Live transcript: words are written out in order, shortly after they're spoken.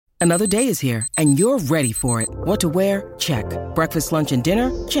Another day is here, and you're ready for it. What to wear? Check. Breakfast, lunch, and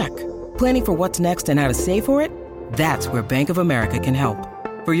dinner? Check. Planning for what's next and how to save for it? That's where Bank of America can help.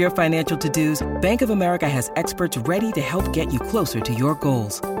 For your financial to-dos, Bank of America has experts ready to help get you closer to your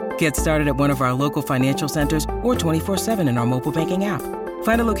goals. Get started at one of our local financial centers or 24/7 in our mobile banking app.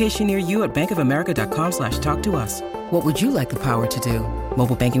 Find a location near you at bankofamerica.com/talktous. What would you like the power to do?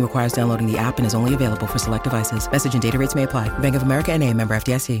 Mobile banking requires downloading the app and is only available for select devices. Message and data rates may apply. Bank of America N.A., member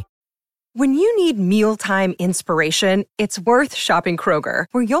FDIC. When you need mealtime inspiration, it's worth shopping Kroger,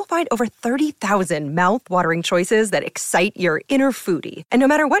 where you'll find over 30,000 mouth-watering choices that excite your inner foodie. And no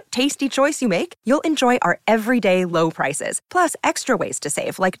matter what tasty choice you make, you'll enjoy our everyday low prices, plus extra ways to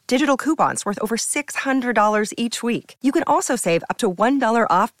save, like digital coupons worth over $600 each week. You can also save up to $1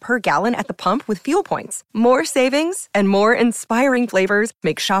 off per gallon at the pump with fuel points. More savings and more inspiring flavors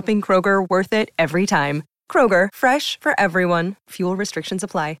make shopping Kroger worth it every time. Kroger, fresh for everyone. Fuel restrictions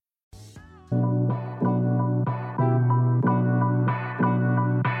apply.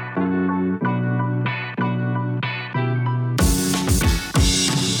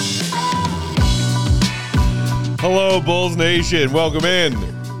 Hello, Bulls Nation. Welcome in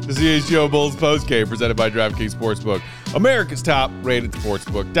to CHGO Bulls Postgame, presented by DraftKings Sportsbook, America's top-rated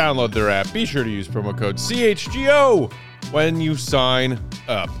sportsbook. Download their app. Be sure to use promo code CHGO when you sign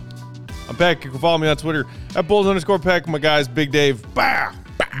up. I'm Peck. You can follow me on Twitter at Bulls_Peck. My guys, Big Dave,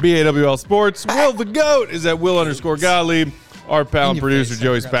 BAWL Sports. Will the GOAT is at Will_Gottlieb. Our pal and producer,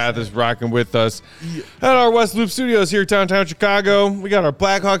 Joey Spath, is rocking with us at our West Loop Studios here downtown Chicago. We got our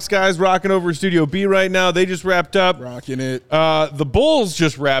Blackhawks guys rocking over Studio B right now. They just wrapped up. Rocking it. The Bulls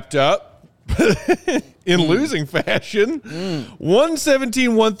just wrapped up in losing fashion.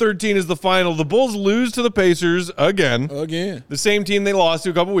 117-113 is the final. The Bulls lose to the Pacers again. The same team they lost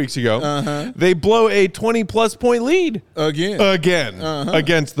to a couple weeks ago. They blow a 20-plus point lead. Again.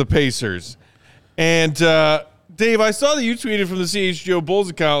 Against the Pacers. And Dave, I saw that you tweeted from the CHGO Bulls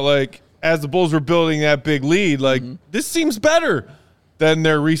account, like, as the Bulls were building that big lead, like, this seems better than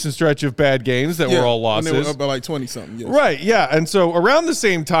their recent stretch of bad games that were all losses. When they were up by like 20-something. Yes. Right, yeah. And so around the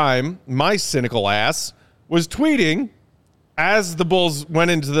same time, my cynical ass was tweeting as the Bulls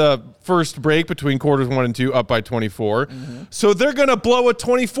went into the first break between quarters 1 and 2, up by 24. So they're going to blow a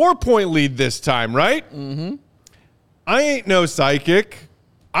 24-point lead this time, right? I ain't no psychic.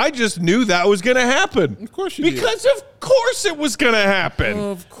 I just knew that was going to happen. Of course you did. Because of course it was going to happen.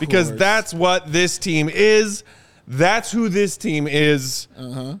 Of course. Because that's what this team is. That's who this team is.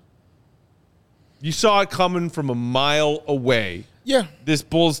 You saw it coming from a mile away. Yeah. This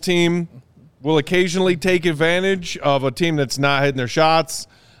Bulls team will occasionally take advantage of a team that's not hitting their shots,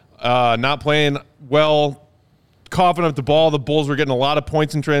 not playing well, coughing up the ball. The Bulls were getting a lot of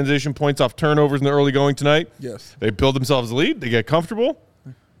points in transition, points off turnovers in the early going tonight. Yes. They build themselves a lead. They get comfortable.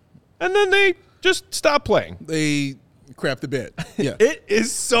 And then they just stop playing. They crap the bed. Yeah. It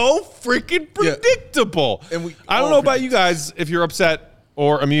is so freaking predictable. Yeah. And I don't know about you guys if you're upset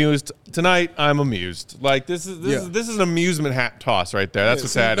or amused. Tonight, I'm amused. Like, this is an amusement hat toss right there. That's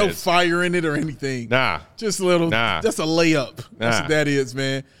what that no is. No fire in it or anything. Nah. Just a little. Nah. Just a layup. That's what that is,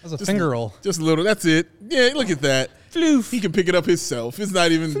 man. That's a finger roll. Just a little. That's it. Yeah, look at that. Floof. He can pick it up himself. It's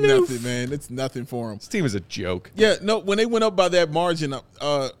not even nothing, man. It's nothing for him. This team is a joke. Yeah, no, when they went up by that margin,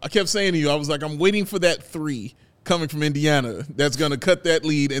 I kept saying to you, I was like, I'm waiting for that three coming from Indiana that's going to cut that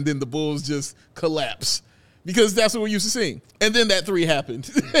lead, and then the Bulls just collapse. Because that's what we're used to seeing. And then that three happened.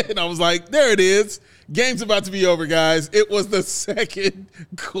 And I was like, there it is. Game's about to be over, guys. It was the second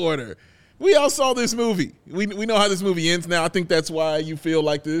quarter. We all saw this movie. We know how this movie ends now. I think that's why you feel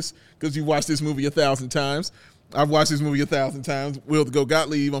like this, because you watched this movie 1,000 times. I've watched this movie 1,000 times. Will the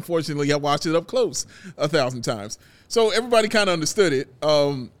Gottlieb, unfortunately, I watched it up close 1,000 times. So everybody kind of understood it.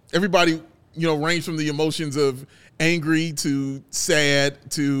 Everybody, ranged from the emotions of angry to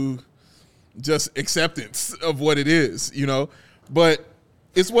sad to just acceptance of what it is, But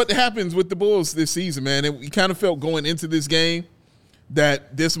it's what happens with the Bulls this season, man. And we kind of felt going into this game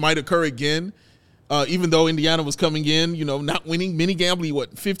that this might occur again. Even though Indiana was coming in, not winning, many gambling,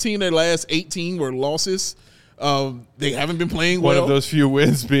 15 of their last 18 were losses. They haven't been playing well. One of those few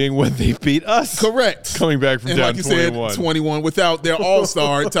wins being when they beat us. Correct. Coming back from down 21. Like you said, 21 without their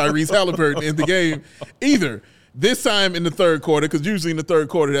all-star Tyrese Halliburton in the game either. This time in the third quarter, because usually in the third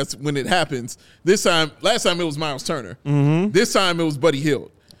quarter that's when it happens. Last time it was Miles Turner. This time it was Buddy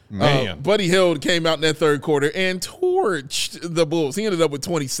Hield. Man. Buddy Hield came out in that third quarter and torched the Bulls. He ended up with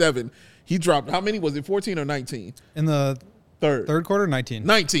 27. He dropped, how many was it, 14 or 19? In the third quarter, 19.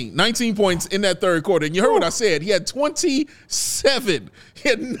 19 points in that third quarter. And you heard what I said. He had 27. He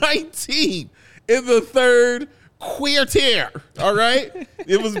had 19 in the third queer tear. All right?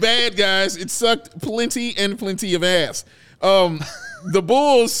 It was bad, guys. It sucked plenty of ass. The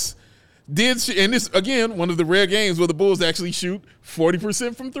Bulls did, and this, again, one of the rare games where the Bulls actually shoot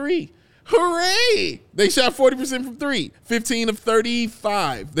 40% from three. Hooray! They shot 40% from three. 15 of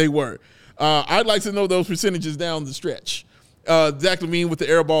 35 they were. I'd like to know those percentages down the stretch. Zach LaVine with the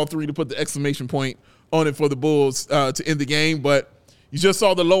air ball three to put the exclamation point on it for the Bulls to end the game. But you just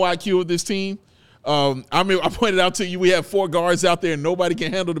saw the low IQ of this team. I pointed out to you, we have 4 guards out there and nobody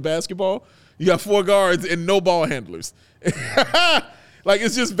can handle the basketball. You got 4 guards and no ball handlers. Like,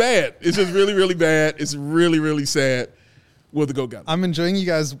 it's just bad. It's just really, really bad. It's really, really sad. Will the go-go. I'm enjoying you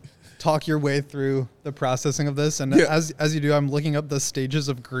guys talk your way through the processing of this. And as you do, I'm looking up the stages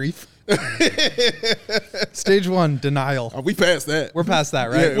of grief. Stage 1, denial. We passed that. We're past that,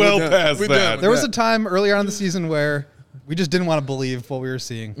 right? Yeah, well past that. There was a time earlier on in the season where we just didn't want to believe what we were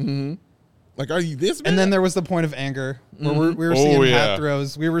seeing. Mm-hmm. Like, are you this bad? And then there was the point of anger where we were seeing hat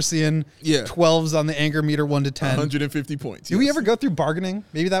throws. We were seeing 12s on the anger meter 1 to 10. 150 points. Did we ever go through bargaining?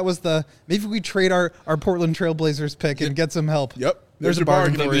 Maybe that was maybe we trade our Portland Trailblazers pick and get some help. Yep. There's a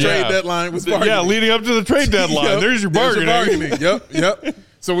bargain for The you. trade deadline was bargaining. Yeah, leading up to the trade deadline. There's your bargaining. Yep.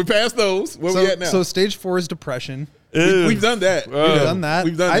 So we passed those. Where we at now? So stage 4 is depression. We've done that. We've done that.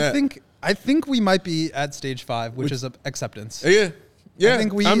 We've done that. I think we might be at stage 5, which is acceptance. Yeah. I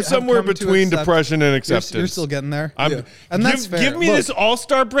think I'm somewhere between depression and acceptance. You're still getting there. And that's fair. Give me this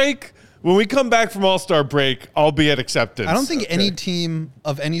All-Star break. When we come back from All-Star break, I'll be at acceptance. I don't think any team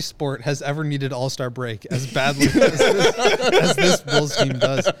of any sport has ever needed All-Star break as badly as this Bulls team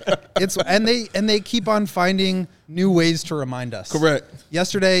does. And they keep on finding new ways to remind us. Correct.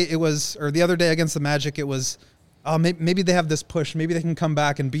 Yesterday the other day against the Magic, it was maybe they have this push. Maybe they can come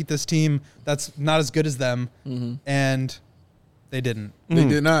back and beat this team that's not as good as them. Mm-hmm. And they didn't. They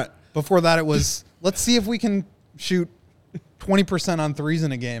did not. Before that, it was, let's see if we can shoot 20% on threes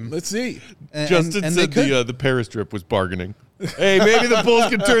in a game. Let's see. Justin said the Paris trip was bargaining. Hey, maybe the Bulls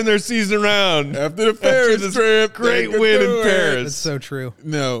can turn their season around. After the Paris trip. Great win in Paris. It's so true.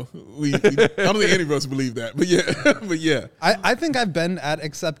 No, I don't think any of us believe that. But yeah. I think I've been at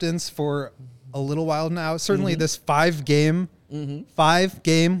acceptance for a little while now. Certainly this 5-game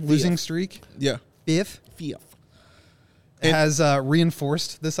losing streak. Yeah. Fifth. Has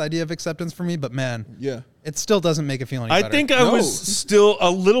reinforced this idea of acceptance for me, but man, it still doesn't make it feel any better. I think I was still,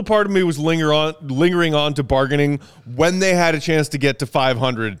 a little part of me was lingering on to bargaining when they had a chance to get to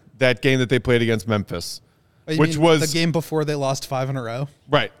 500, that game that they played against Memphis, which was the game before they lost 5 in a row.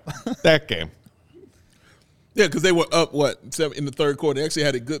 Right, that game. Yeah, because they were up, in the third quarter. They actually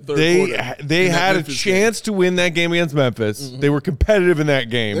had a good third quarter. They had a chance to win that game against Memphis. Mm-hmm. They were competitive in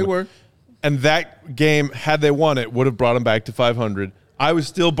that game. They were. And that game, had they won it, would have brought them back to 500. I was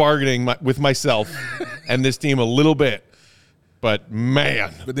still bargaining with myself and this team a little bit. But,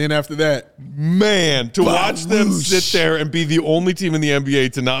 man. But then after that. Man, to watch them sit there and be the only team in the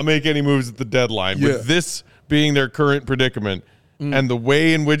NBA to not make any moves at the deadline, with this being their current predicament, and the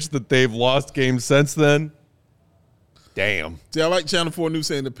way in which that they've lost games since then, damn. See, I like Channel 4 News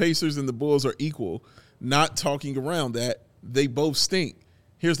saying the Pacers and the Bulls are equal. Not talking around that. They both stink.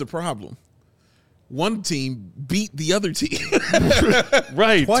 Here's the problem. One team beat the other team.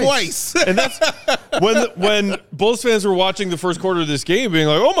 Right. Twice. And that's when Bulls fans were watching the first quarter of this game being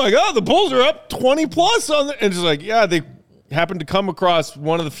like, oh my God, the Bulls are up 20 plus on the, and just like, yeah, they happen to come across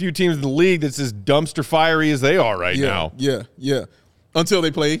one of the few teams in the league that's as dumpster fiery as they are right now. Yeah. Until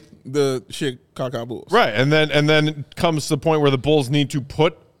they play the Chicago Bulls. Right. And then it comes to the point where the Bulls need to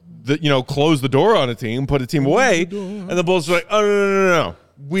close the door on a team, put a team away, and the Bulls are like, oh, no.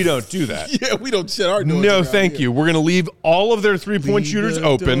 We don't do that. Yeah, we don't shut our doors. No, thank you. We're going to leave all of their three-point shooters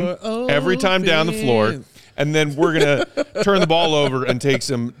open every time down the floor, and then we're going to turn the ball over and take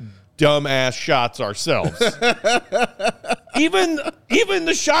some dumb-ass shots ourselves. Even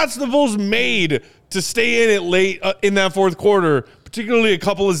the shots the Bulls made to stay in it late in that fourth quarter, particularly a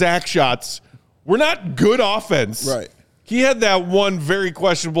couple of Zach shots, were not good offense. Right. He had that one very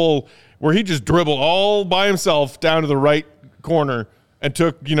questionable where he just dribbled all by himself down to the right corner and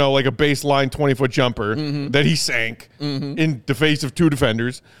took, like a baseline 20-foot jumper that he sank in the face of two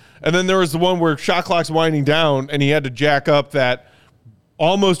defenders. And then there was the one where shot clock's winding down and he had to jack up that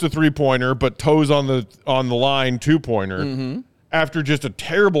almost a three-pointer, but toes on the line two-pointer after just a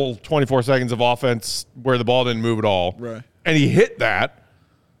terrible 24 seconds of offense where the ball didn't move at all. Right. And he hit that.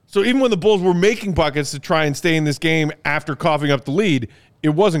 So even when the Bulls were making buckets to try and stay in this game after coughing up the lead, it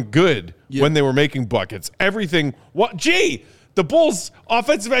wasn't good when they were making buckets. Everything, The Bulls'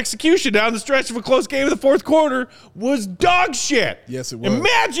 offensive execution down the stretch of a close game in the fourth quarter was dog shit. Yes, it was.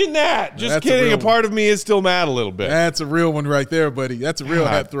 Imagine that. Just That's a kidding. real A part of me is still mad a little bit. That's a real one right there, buddy. That's a real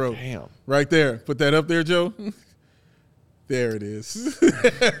hat throw. Damn. Right there. Put that up there, Joe. There it is.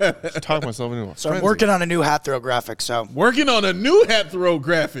 Talk myself into a So I'm working on a new hat throw graphic. So Working on a new hat throw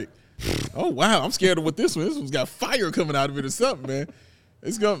graphic. Oh, wow. I'm scared of what this one. This one's got fire coming out of it or something, man.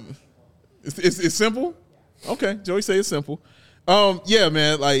 It's simple? Okay. Joey say it's simple. Yeah,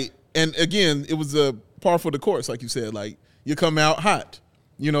 man. Like, and again, it was a par for the course, like you said. Like, you come out hot,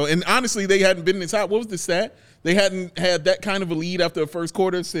 and honestly, they hadn't been this hot. What was the stat? They hadn't had that kind of a lead after the first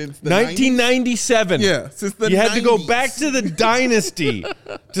quarter since the 1997. 90s. Yeah, since the You 90s. had to go back to the dynasty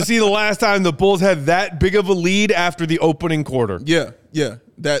to see the last time the Bulls had that big of a lead after the opening quarter. Yeah.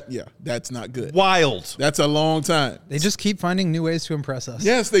 That's not good. Wild. That's a long time. They just keep finding new ways to impress us.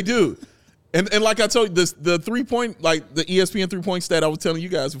 Yes, they do. And like I told you, the 3-point, like the ESPN 3-point stat I was telling you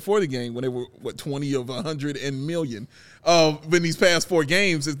guys before the game when they were, 20 of 100 and million. In these past 4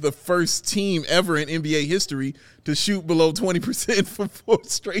 games, is the first team ever in NBA history to shoot below 20% for 4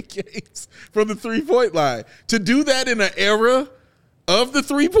 straight games from the 3-point line. To do that in an era of the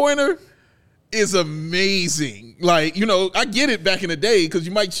 3-pointer is amazing. Like, I get it back in the day because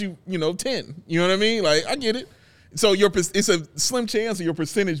you might shoot, 10. You know what I mean? Like, I get it. So it's a slim chance of your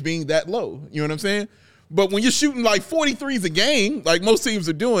percentage being that low. You know what I'm saying? But when you're shooting like 43s a game, like most teams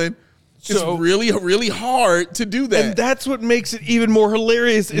are doing, it's really, really hard to do that. And that's what makes it even more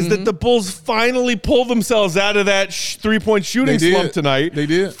hilarious is that the Bulls finally pulled themselves out of that 3-point shooting slump tonight. They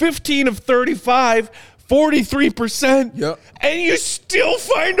did. 15 of 35, 43%. Yep. And you still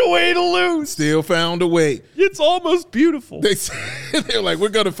find a way to lose. Still found a way. It's almost beautiful. They're like, we're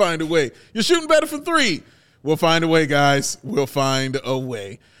going to find a way. You're shooting better from 3. We'll find a way, guys. We'll find a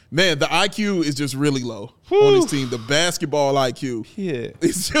way. Man, the IQ is just really low on this team. The basketball IQ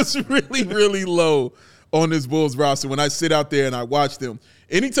is just really, really low on this Bulls roster. When I sit out there and I watch them,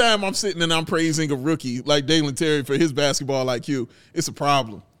 anytime I'm sitting and I'm praising a rookie like Dalen Terry for his basketball IQ, it's a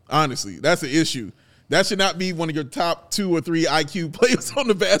problem. Honestly, that's an issue. That should not be one of your top 2 or 3 IQ players on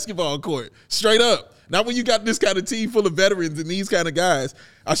the basketball court. Straight up. Not when you got this kind of team full of veterans and these kind of guys.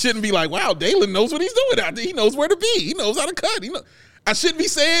 I shouldn't be like, wow, Dalen knows what he's doing out there. He knows where to be. He knows how to cut. I shouldn't be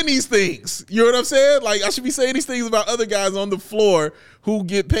saying these things. You know what I'm saying? Like, I should be saying these things about other guys on the floor who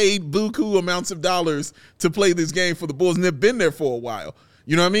get paid buku amounts of dollars to play this game for the Bulls, and they've been there for a while.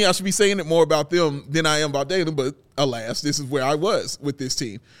 You know what I mean? I should be saying it more about them than I am about Dalen, but alas, this is where I was with this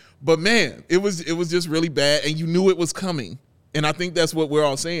team. But, man, it was just really bad, and you knew it was coming. And I think that's what we're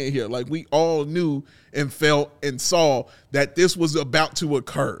all saying here. Like, we all knew and felt and saw that this was about to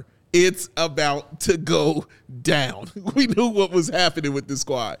occur. It's about to go down. We knew what was happening with this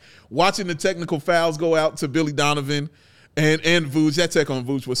squad. Watching the technical fouls go out to Billy Donovan and Vooch. That tech on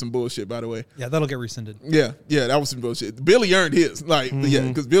Vooch was some bullshit, by the way. Yeah, that'll get rescinded. Yeah, that was some bullshit. Billy earned his. Like, yeah,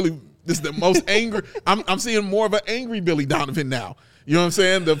 because Billy, this is the most angry. I'm seeing more of an angry Billy Donovan now. You know what I'm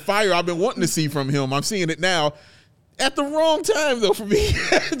saying? The fire I've been wanting to see from him, I'm seeing it now. At the wrong time, though, for me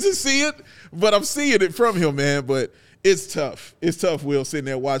to see it. But I'm seeing it from him, man. But it's tough. It's tough, Will, sitting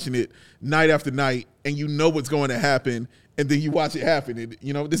there watching it night after night, and you know what's going to happen, and then you watch it happen. And,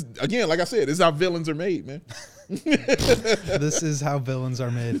 this again, like I said, this is how villains are made, man. This is how villains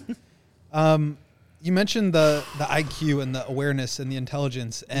are made. You mentioned the IQ and the awareness and the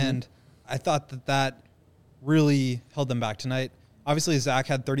intelligence, and I thought that really held them back tonight. Obviously, Zach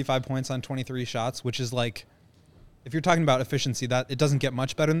had 35 points on 23 shots, which is like, if you're talking about efficiency, that it doesn't get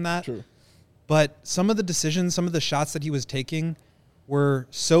much better than that. True. But some of the decisions, some of the shots that he was taking were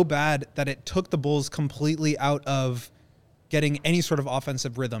so bad that it took the Bulls completely out of getting any sort of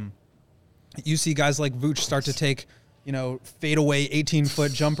offensive rhythm. You see guys like Vooch start to take, fadeaway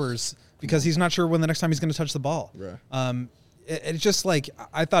 18-foot jumpers because he's not sure when the next time he's going to touch the ball. Right. It's just like,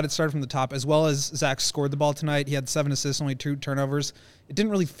 I thought it started from the top, as well as Zach scored the ball tonight. He had 7 assists, only 2 turnovers. It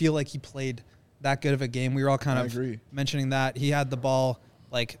didn't really feel like he played that good of a game. We were all kind of mentioning that. He had the ball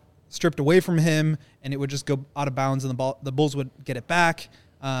stripped away from him, and it would just go out of bounds, and the Bulls would get it back.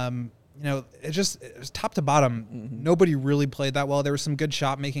 It was top to bottom. Nobody really played that well. There was some good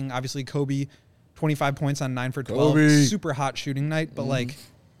shot making. Obviously, Kobe, 25 points on 9 for 12. Super hot shooting night, but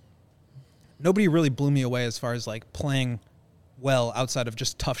nobody really blew me away as far as playing well outside of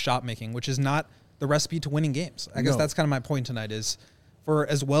just tough shot making, which is not the recipe to winning games. I guess that's kind of my point tonight is, for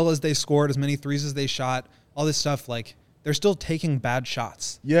as well as they scored, as many threes as they shot, all this stuff, they're still taking bad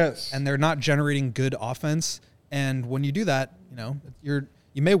shots. Yes. And they're not generating good offense. And when you do that,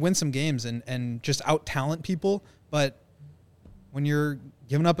 you may win some games and just out-talent people, but when you're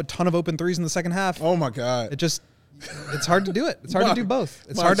giving up a ton of open threes in the second half, oh my God, it just It's hard to do it. It's hard to do both.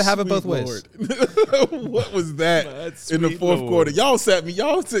 It's hard to have it both ways. What was that in the fourth quarter? Y'all sitting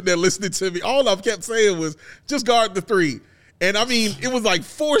there listening to me. All I kept saying was just guard the three. And I mean, it was like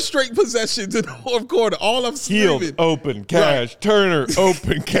 4 straight possessions in the fourth quarter. All I'm screaming. Hield, open, Cash. Right. Turner,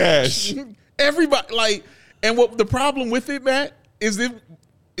 open, Cash. Everybody, and what the problem with it, Matt, is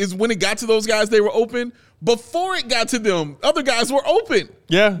when it got to those guys, they were open. Before it got to them, other guys were open.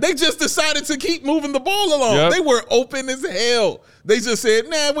 Yeah. They just decided to keep moving the ball along. Yep. They were open as hell. They just said,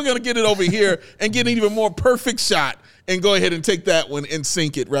 we're going to get it over here and get an even more perfect shot and go ahead and take that one and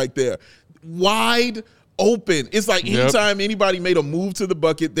sink it right there. Wide open. It's like anytime anybody made a move to the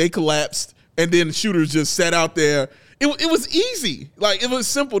bucket, they collapsed, and then the shooters just sat out there. It was easy. Like, it was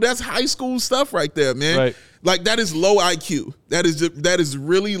simple. That's high school stuff right there, man. Right. Like, that is low IQ. That is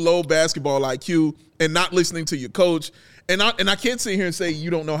really low basketball IQ and not listening to your coach. And I can't sit here and say you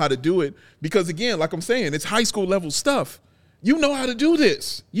don't know how to do it because, again, like I'm saying, it's high school level stuff. You know how to do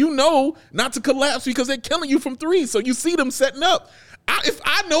this. You know not to collapse because they're killing you from three. So you see them setting up. If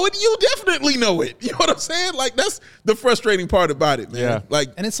I know it, you definitely know it. You know what I'm saying? Like, that's the frustrating part about it, man. Yeah. Like,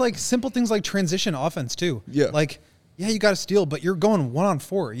 and it's like simple things like transition offense too. Yeah. Like, yeah, you got to steal, but you're going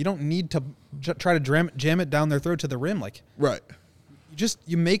 1-on-4. You don't need to try to jam it down their throat to the rim. Like, right.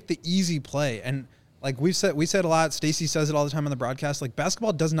 You make the easy play. And like we said a lot, Stacey says it all the time on the broadcast, like,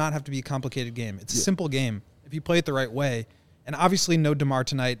 basketball does not have to be a complicated game. It's a simple game if you play it the right way. And obviously no DeMar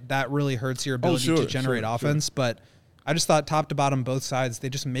tonight. That really hurts your ability to generate offense. Sure. But I just thought top to bottom, both sides, they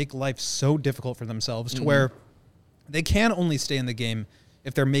just make life so difficult for themselves to where they can only stay in the game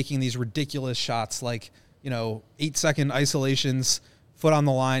if they're making these ridiculous shots like, 8-second isolations, foot on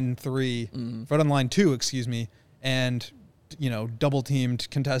the line 3, foot on the line 2, and, double teamed,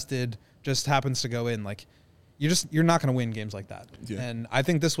 contested, just happens to go in. Like, you're not going to win games like that. Yeah. And I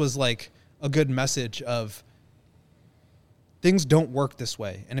think this was like a good message of things don't work this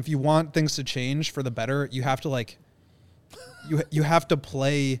way. And if you want things to change for the better, you have to you have to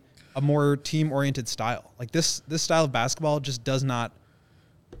play a more team-oriented style. Like this style of basketball just does not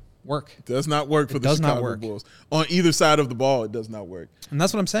work. Does not work for the Chicago Bulls. On either side of the ball, it does not work. And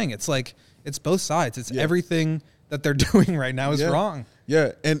that's what I'm saying. It's like, it's both sides. It's everything that they're doing right now is wrong.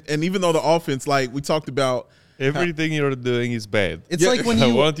 Yeah, and even though the offense, like we talked about, everything you're doing is bad. It's like when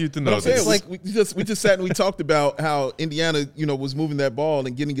I want you to know this. It's like we just sat and we talked about how Indiana, was moving that ball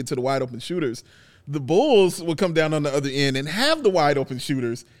and getting it to the wide open shooters. The Bulls would come down on the other end and have the wide open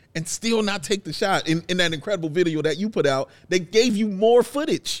shooters and still not take the shot. In that incredible video that you put out, they gave you more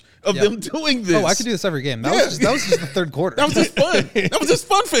footage of them doing this. Oh, I could do this every game. That was just the third quarter. That was just fun. That was just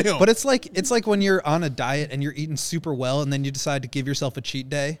fun for him. But it's like when you're on a diet and you're eating super well and then you decide to give yourself a cheat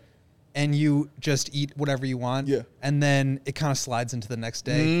day and you just eat whatever you want. Yeah. And then it kind of slides into the next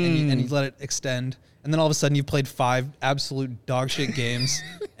day and you let it extend. And then all of a sudden you've played 5 absolute dog shit games,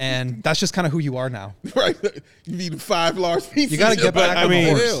 and that's just kind of who you are now. Right. You've eaten 5 large pieces. You got to get back on the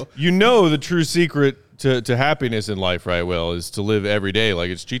horse. The true secret to happiness in life, right, Will, is to live every day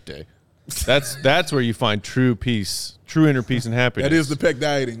like it's cheat day. That's where you find true peace, true inner peace and happiness. That is the Peck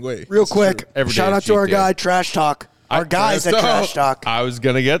dieting way. Real quick, shout out to our guy, Trash Talk. Our guys at Trash Talk. I was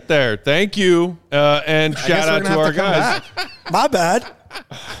going to get there. Thank you. And shout out to our guys. My bad.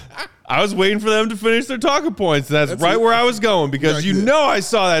 I was waiting for them to finish their talking points. That's right where I was going because I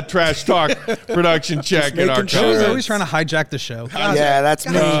saw that Trash Talk production check in our comments. Joey's always trying to hijack the show. Yeah, that's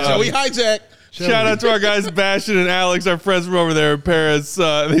me. Joey hijack. Shout out to our guys, Bastion and Alex, our friends from over there in Paris.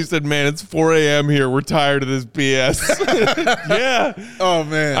 They said, man, it's 4 a.m. here. We're tired of this BS. Yeah. Oh,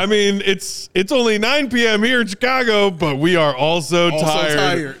 man. I mean, it's only 9 p.m. here in Chicago, but we are also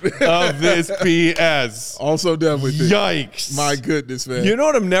tired of this BS. Also done with it. Yikes. My goodness, man. You know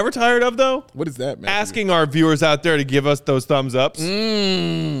what I'm never tired of, though? What is that, man? Asking our viewers out there to give us those thumbs ups.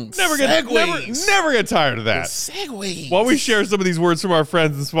 Never get tired of that. Segues. While we share some of these words from our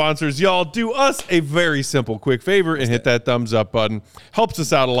friends and sponsors, y'all do us a very simple, quick favor and hit that thumbs up button. Helps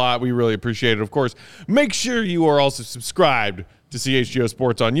us out a lot. We really appreciate it. Of course, make sure you are also subscribed to CHGO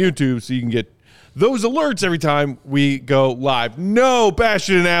Sports on YouTube so you can get those alerts every time we go live. No,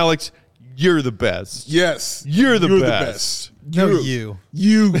 Bastion and Alex, you're the best. Yes. You're the best. No, you.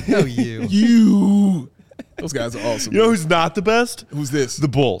 No, you. You. Those guys are awesome. You know who's not the best? Who's this? The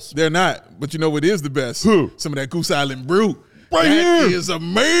Bulls. They're not. But you know what is the best? Who? Some of that Goose Island brew. Right that here. is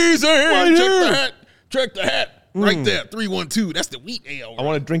amazing. Right here. Check the hat. Right there. 312. That's the wheat ale. I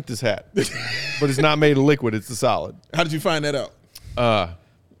want to drink this hat. But it's not made of liquid. It's a solid. How did you find that out?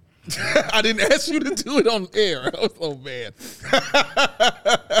 I didn't ask you to do it on air. Oh, man.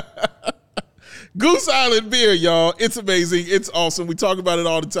 Goose Island beer, y'all. It's amazing. It's awesome. We talk about it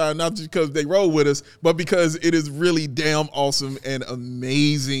all the time, not just because they roll with us, but because it is really damn awesome and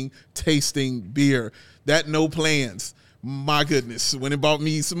amazing tasting beer. That No Plans, my goodness. Went and bought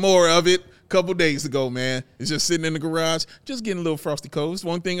me some more of it a couple days ago, man. It's just sitting in the garage, just getting a little frosty cold. It's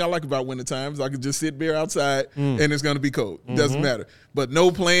one thing I like about winter times. I can just sit beer outside and it's going to be cold. Doesn't matter. But No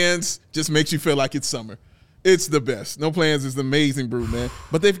Plans just makes you feel like it's summer. It's the best. No Plans is the amazing brew, man.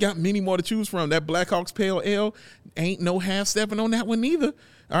 But they've got many more to choose from. That Blackhawks Pale Ale, ain't no half-stepping on that one either.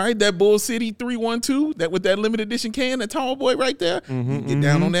 All right, that Bull City 312, that with that limited edition can, that tall boy right there, get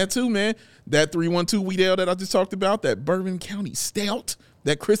down on that too, man. That 312 Wheat Ale that I just talked about, that Bourbon County Stout,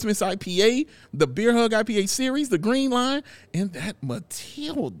 that Christmas IPA, the Beer Hug IPA series, the Green Line, and that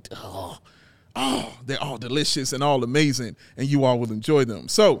Matilda. Oh, they're all delicious and all amazing, and you all will enjoy them.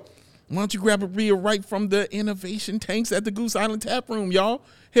 So, why don't you grab a beer right from the innovation tanks at the Goose Island Tap Room, y'all?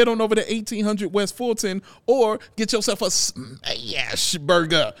 Head on over to 1800 West Fulton or get yourself a smash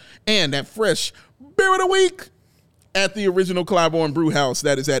burger and that fresh beer of the week at the original Clybourne Brew House.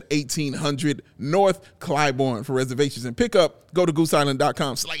 That is at 1800 North Clybourne. For reservations and pickup, go to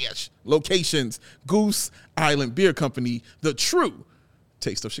gooseisland.com/locations. Goose Island Beer Company, the true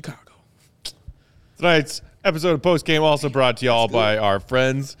taste of Chicago. Tonight's episode of Post Game also brought to y'all by our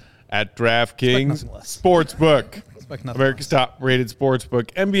friends at DraftKings Sportsbook, America's top-rated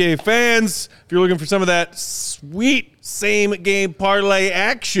sportsbook. NBA fans, if you're looking for some of that sweet same-game parlay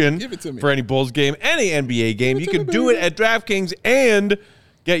action Give it to me. for any Bulls game, any NBA game, you can do it at DraftKings and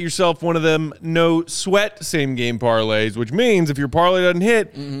get yourself one of them no-sweat same-game parlays, which means if your parlay doesn't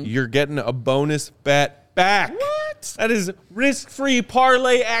hit, you're getting a bonus bet back. What? That is risk-free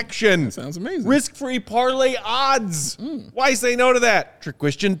parlay action. That sounds amazing. Risk-free parlay odds. Why say no to that? Trick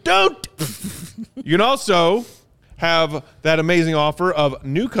question, don't. You can also have that amazing offer of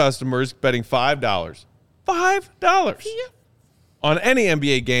new customers betting $5. $5 on any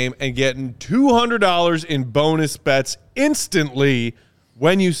NBA game and getting $200 in bonus bets instantly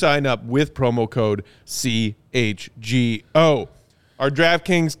when you sign up with promo code CHGO. Our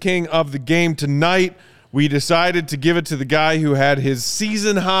DraftKings king of the game tonight, we decided to give it to the guy who had his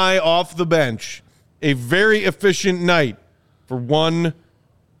season high off the bench. A very efficient night for one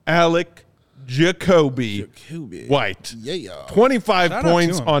Alec Jacoby White. Yeah. 25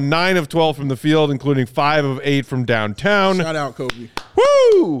 points on 9 of 12 from the field, including 5 of 8 from downtown. Shout out, Kobe.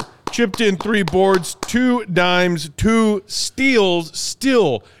 Woo! Chipped in 3 boards, 2 dimes, 2 steals,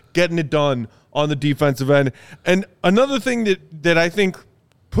 still getting it done on the defensive end. And another thing that I think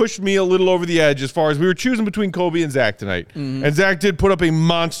pushed me a little over the edge as far as we were choosing between Kobe and Zach tonight. And Zach did put up a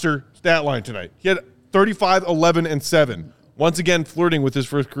monster stat line tonight. He had 35, 11, and 7. Once again, flirting with his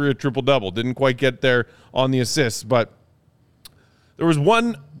first career triple-double. Didn't quite get there on the assists. But there was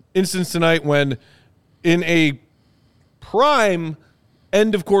one instance tonight when in a prime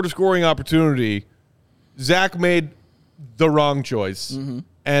end-of-quarter scoring opportunity, Zach made the wrong choice.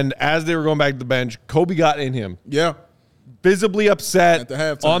 And as they were going back to the bench, Kobe got in him. Yeah. Visibly upset. At the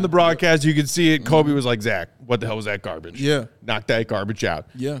halftime. On the broadcast, you could see it. Kobe was like, Zach, what the hell was that garbage? Yeah. Knock that garbage out.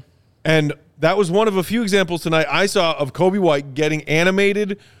 Yeah. And that was one of a few examples tonight I saw of Kobe White getting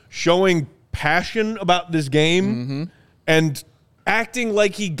animated, showing passion about this game, and acting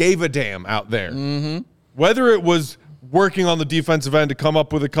like he gave a damn out there. Whether it was working on the defensive end to come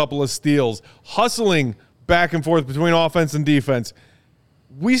up with a couple of steals, hustling back and forth between offense and defense.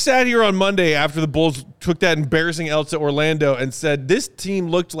 We sat here on Monday after the Bulls took that embarrassing L to Orlando and said this team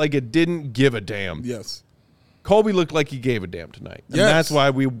looked like it didn't give a damn. Yes. Kobe looked like he gave a damn tonight. And Yes. that's why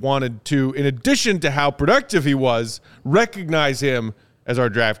we wanted to, in addition to how productive he was, recognize him as our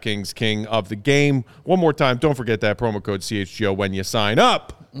DraftKings king of the game. One more time, don't forget that promo code CHGO when you sign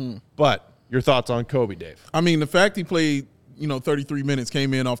up. But your thoughts on Kobe, Dave? I mean, the fact he played, 33 minutes,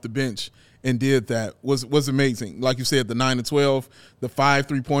 came in off the bench and did that was amazing. Like you said, the 9 of 12, the 5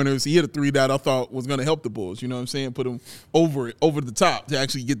 3-pointers. He hit a 3 that I thought was going to help the Bulls. You know what I'm saying? Put them over the top to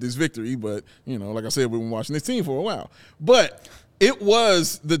actually get this victory. But, like I said, we've been watching this team for a while. But it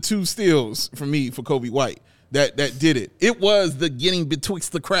was the 2 steals for me for Kobe White that did it. It was the getting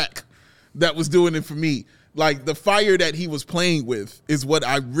betwixt the crack that was doing it for me. Like, the fire that he was playing with is what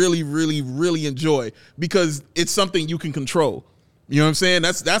I really, really, really enjoy because it's something you can control. You know what I'm saying?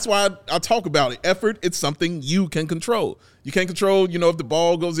 That's why I talk about it. Effort, it's something you can control. You can't control, if the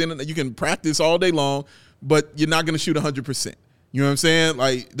ball goes in, and you can practice all day long, but you're not going to shoot 100%. You know what I'm saying?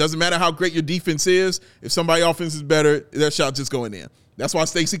 Like, it doesn't matter how great your defense is. If somebody's offense is better, that shot just going in. That's why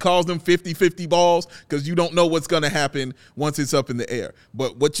Stacey calls them 50-50 balls, because you don't know what's going to happen once it's up in the air.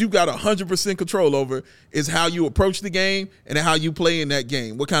 But what you got 100% control over is how you approach the game and how you play in that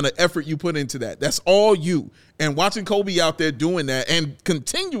game, what kind of effort you put into that. That's all you. And watching Kobe out there doing that and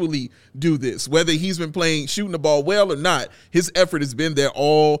continually do this, whether he's been shooting the ball well or not, his effort has been there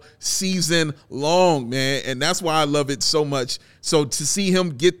all season long, man. And that's why I love it so much. So to see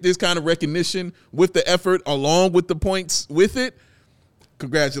him get this kind of recognition with the effort along with the points with it,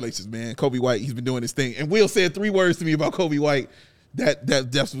 congratulations, man. Kobe White, he's been doing his thing. And Will said 3 words to me about Kobe White.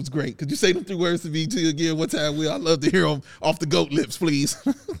 That was great. Could you say them 3 words to me too again one time, Will? I'd love to hear them off the GOAT lips, please.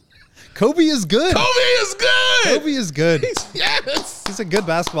 Kobe is good. Kobe is good. Kobe is good. Yes. He's a good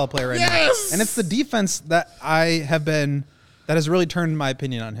basketball player right now. And it's the defense that that has really turned my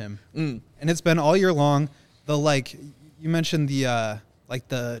opinion on him. And it's been all year long. You mentioned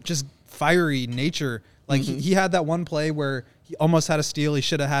the just fiery nature. He had that one play where he almost had a steal. He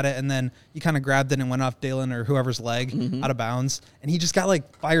should have had it, and then he kind of grabbed it and went off Dalen or whoever's leg out of bounds, and he just got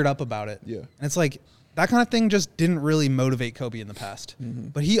fired up about it. Yeah, and it's that kind of thing just didn't really motivate Kobe in the past,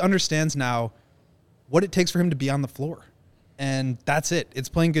 but he understands now what it takes for him to be on the floor, and that's it. It's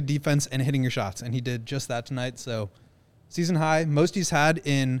playing good defense and hitting your shots, and he did just that tonight. So, season high, most he's had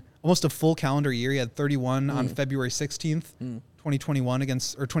in almost a full calendar year. He had 31 on February 16th,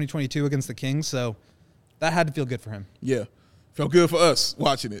 2022 against the Kings. So. That had to feel good for him. Yeah. Felt good for us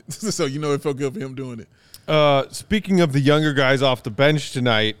watching it. So it felt good for him doing it. Speaking of the younger guys off the bench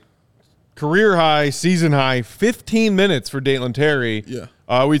tonight, career high, season high, 15 minutes for Dalen Terry.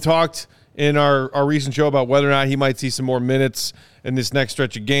 Yeah. We talked in our recent show about whether or not he might see some more minutes in this next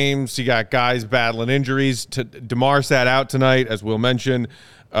stretch of games. You got guys battling injuries. DeMar sat out tonight, as Will mentioned.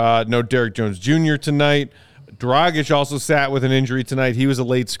 No Derrick Jones Jr. tonight. Dragic also sat with an injury tonight. He was a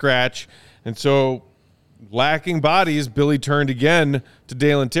late scratch. And so lacking bodies, Billy turned again to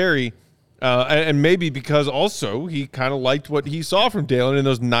Dalen Terry, and maybe because also he kind of liked what he saw from Dalen in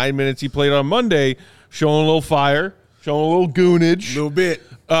those 9 minutes he played on Monday, showing a little fire, showing a little goonage. A little bit.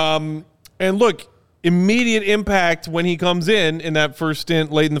 And look, immediate impact when he comes in that first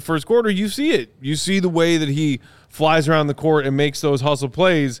stint late in the first quarter, you see it. You see the way that he flies around the court and makes those hustle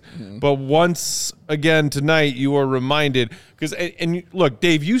plays. But once again tonight, you are reminded, because and look,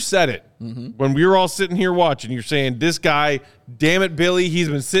 Dave, you said it when we were all sitting here watching. You're saying, this guy, damn it, Billy, he's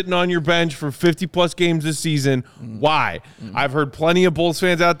been sitting on your bench for 50-plus games this season. Why? I've heard plenty of Bulls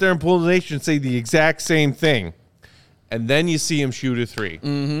fans out there in Bulls Nation say the exact same thing. And then you see him shoot a 3.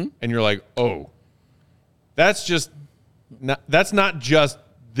 And you're like, oh, that's not just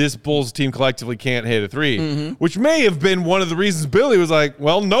this Bulls team collectively can't hit a 3, which may have been one of the reasons Billy was like,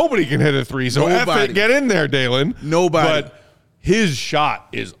 well, nobody can hit a 3, so F it, get in there, Dalen. Nobody. But his shot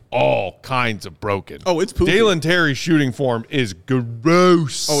is all kinds of broken. Oh, it's poopy. Dalen Terry's shooting form is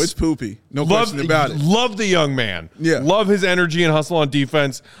gross. Oh, it's poopy. No question about it. Love the young man. Yeah. Love his energy and hustle on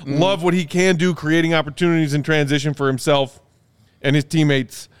defense. Love what he can do, creating opportunities in transition for himself and his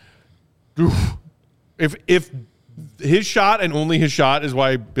teammates. Oof. If his shot and only his shot is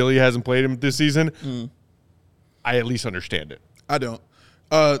why Billy hasn't played him this season, I at least understand it. I don't.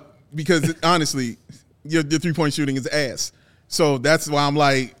 Because honestly, your 3-point shooting is ass. So that's why I'm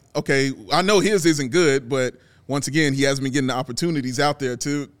like, okay, I know his isn't good, but once again, he hasn't been getting the opportunities out there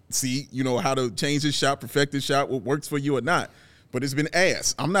to see, how to change his shot, perfect his shot, what works for you or not. But it's been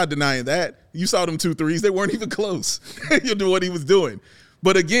ass. I'm not denying that. You saw them 2 threes. They weren't even close. You knew what he was doing.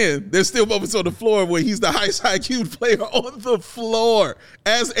 But again, there's still moments on the floor where he's the highest IQ player on the floor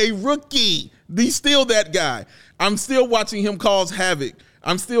as a rookie. He's still that guy. I'm still watching him cause havoc.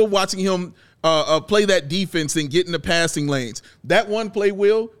 I'm still watching him play that defense and get in the passing lanes. That one play,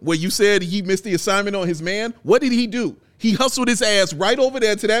 Will, where you said he missed the assignment on his man, what did he do? He hustled his ass right over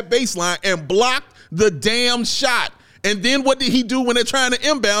there to that baseline and blocked the damn shot. And then what did he do when they're trying to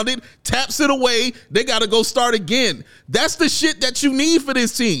inbound it? Taps it away. They got to go start again. That's the shit that you need for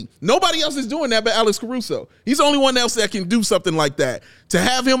this team. Nobody else is doing that but Alex Caruso. He's the only one else that can do something like that. To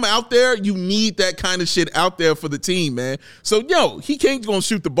have him out there, you need that kind of shit out there for the team, man. So, he can't go and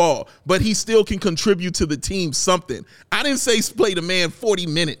shoot the ball, but he still can contribute to the team something. I didn't say play the man 40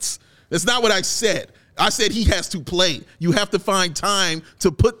 minutes. That's not what I said. I said he has to play. You have to find time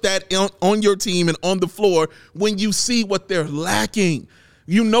to put that on your team and on the floor when you see what they're lacking.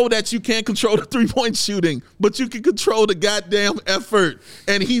 You know that you can't control the 3-point shooting, but you can control the goddamn effort.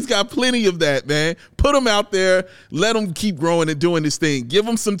 And he's got plenty of that, man. Put him out there. Let him keep growing and doing this thing. Give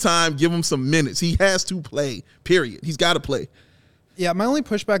him some time. Give him some minutes. He has to play, period. He's got to play. Yeah, my only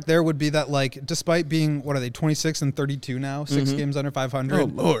pushback there would be that, despite being, 26 and 32 now, 6 games under 500. Oh,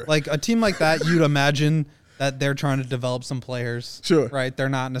 Lord. A team like that, you'd imagine that they're trying to develop some players. Sure. Right? They're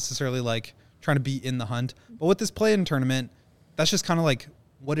not necessarily like trying to be in the hunt. But with this play-in tournament, that's just kind of like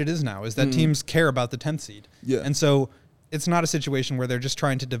what it is now, is that teams care about the 10th seed. Yeah. And so it's not a situation where they're just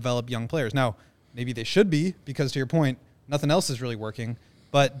trying to develop young players. Now, maybe they should be, because to your point, nothing else is really working.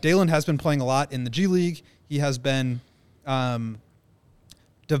 But Dalen has been playing a lot in the G League. He has been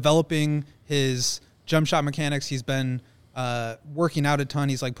developing his jump shot mechanics. He's been working out a ton.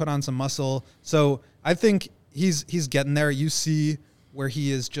 He's like put on some muscle. So I think he's getting there. You see where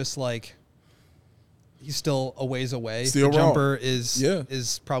he is just like, he's still a ways away. Still the raw. jumper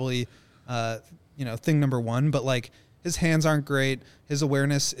is probably thing number one, but like his hands aren't great. His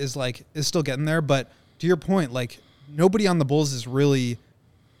awareness is still getting there. But to your point, like nobody on the Bulls is really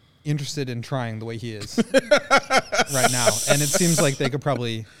interested in trying the way he is right now. And it seems like they could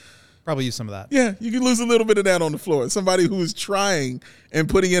probably use some of that. Yeah, you can lose a little bit of that on the floor. Somebody who is trying and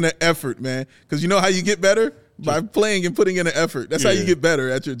putting in an effort, man. Because you know how you get better? By playing and putting in an effort. That's how you get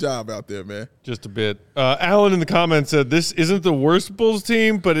better at your job out there, man. Just a bit. Alan in the comments said, this isn't the worst Bulls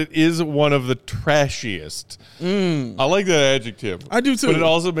team, but it is one of the trashiest. I like that adjective. I do too. But it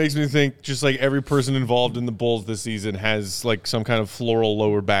also makes me think just like every person involved in the Bulls this season has like some kind of floral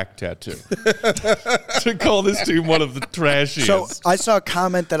lower back tattoo. To call this team one of the trashiest. So I saw a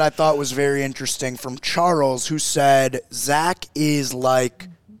comment that I thought was very interesting from Charles, who said, Zach is like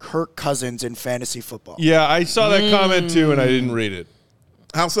Kirk Cousins in fantasy football. Yeah, I saw that comment too, and I didn't read it.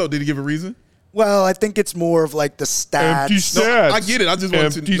 How so? Did he give a reason? Well, I think it's more of like the stats. Empty stats. No, I get it. I just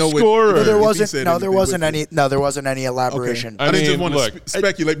wanted Empty to know scorer. No, there if he wasn't. said No, there anything wasn't with any. it. No, there wasn't any elaboration. I didn't mean, just want look, to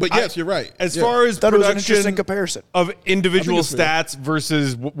speculate, but yes, you're right. As Yeah. far as Thought it was an production interesting comparison. of individual I think it's fair. stats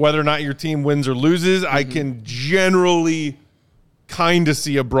versus whether or not your team wins or loses, I can generally kind of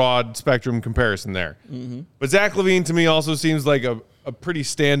see a broad spectrum comparison there. But Zach LaVine to me also seems like a pretty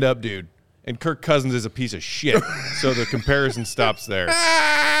stand-up dude. And Kirk Cousins is a piece of shit. So the comparison stops there.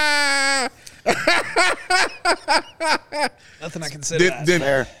 Nothing I can say to that.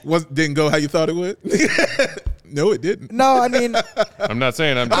 Didn't go how you thought it would? No, it didn't. No, I mean, I'm not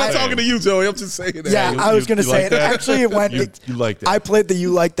saying I'm I'm just talking to you, Joey. I'm just saying that. yeah, I was going to you say like it. that? Actually, it went. You liked it. I played the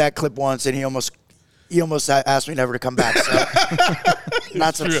 "You Like That" clip once, and he almost asked me never to come back. So,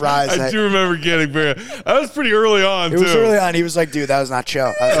 not surprised. I do remember getting very. That was pretty early on, It too. was early on. He was like, "Dude, that was not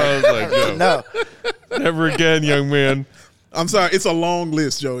chill." I was like, Yo, "No." never again, young man. I'm sorry. It's a long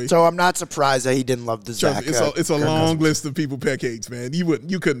list, Joey. So I'm not surprised that he didn't love the Trust Zach. me, it's a long list of people Peck hates, man.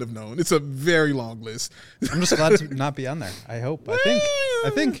 You couldn't have known. It's a very long list. I'm just glad to not be on there. I hope. I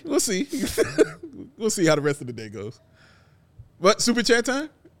think. We'll see. We'll see how the rest of the day goes. What, super chat time?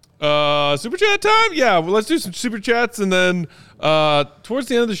 Super chat time? Yeah, well, let's do some super chats, and then towards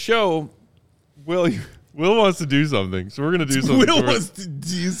the end of the show, Will wants to do something, so we're gonna do something. Will wants to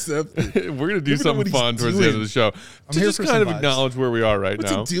do something. We're gonna do Let me know what something he's fun towards the end of the show to here just for kind some of vibes. acknowledge where we are right What's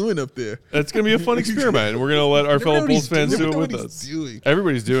now. he doing up there? It's gonna be a fun experiment, and we're gonna let our fellow Bulls fans do it with us. Doing.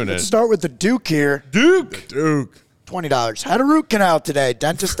 Everybody's doing it. Start with the Duke here. Duke. $20. Had a root canal today.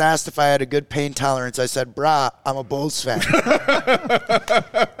 Dentist asked if I had a good pain tolerance. I said, brah, I'm a Bulls fan.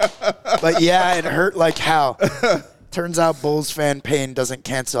 But yeah, it hurt like hell. Turns out Bulls fan pain doesn't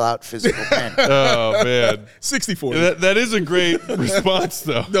cancel out physical pain. Oh man, 60-40. that is a great response,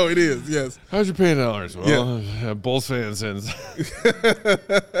 though. No, it is. Yes. How's your pain tolerance? Well, Bulls fan since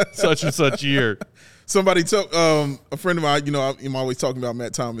such and such year. Somebody told a friend of mine. I'm always talking about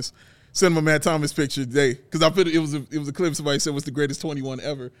Matt Thomas. Sent him a Matt Thomas picture today because I put it was a clip. Somebody said was the greatest 21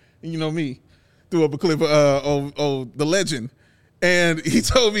 ever, and you know me, threw up a clip of the legend, and he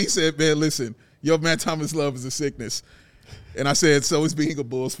told me, he said, "Man, listen, your Matt Thomas love is a sickness," and I said, "So is being a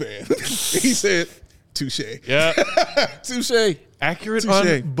Bulls fan." He said, "Touche." Yeah, touche. Accurate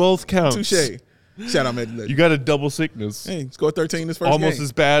Touche. on both counts. Touche. Shout out, Matt. Legend. You got a double sickness. Hey, scored 13 this first Almost game.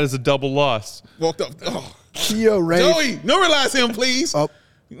 as bad as a double loss. Walked up. Oh. Theo Ray. Joey, neuralize him, please. Oh.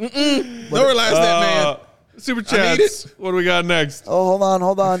 Neuralize that man. Super I need chats. it. What do we got next? Oh,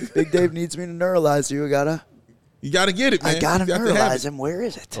 hold on. Big Dave needs me to neuralize you. You gotta get it, man. I gotta You got to have neuralize it. him. Where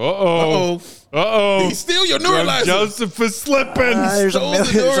is it? Uh-oh. Uh-oh. He's still your neuralizer. Joseph is slipping. There's stole a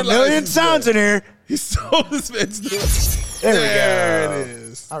the million neuralizer. sounds in here. He stole this man's There There we it go.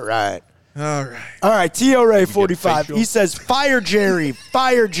 is. All right. All right. All right, T.O. Ray, 45. facial? He says, fire Jerry,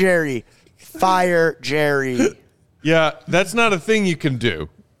 fire Jerry, fire Jerry. Yeah, that's not a thing you can do.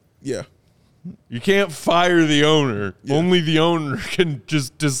 Yeah. You can't fire the owner. Yeah. Only the owner can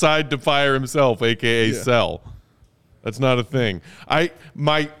just decide to fire himself, a.k.a. Yeah. sell. That's not a thing.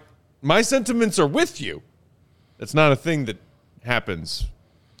 My sentiments are with you. That's not a thing that happens.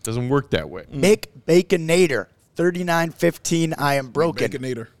 Doesn't work that way. Mick Baconator, 39-15, I am broken.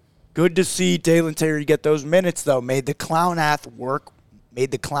 Baconator. Good to see Dalen Terry get those minutes, though. Made the clown act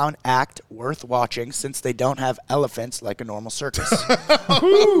worth watching since they don't have elephants like a normal circus.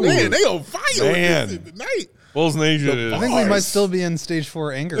 Man, they on fire Man. with this tonight. Bulls Nation is. I think we might still be in stage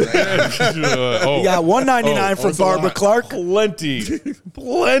 4 anger right now. You got $199 from Barbara Clark.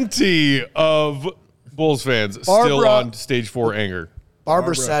 Plenty of Bulls fans still on stage 4 anger.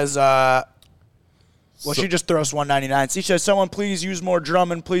 Barbara says, she just threw us $199. She says, someone please use more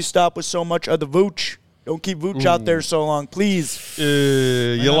drum and please stop with so much of the Vooch. Don't keep Vooch out there so long, please.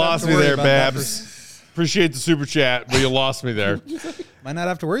 You lost me there, Babs. Appreciate the super chat, but you lost me there. Might not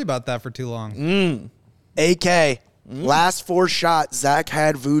have to worry about that for too long. AK, last 4 shots, Zach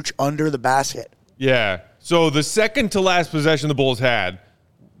had Vooch under the basket. Yeah. So the second to last possession the Bulls had,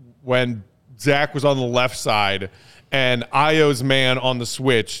 when Zach was on the left side and Io's man on the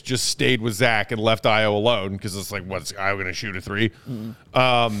switch just stayed with Zach and left Io alone because it's like, what's Io going to shoot a 3?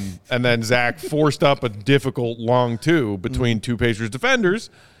 And then Zach forced up a difficult long 2 between two Pacers defenders.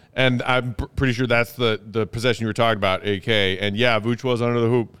 And I'm pretty sure that's the possession you were talking about, AK. And yeah, Vooch was under the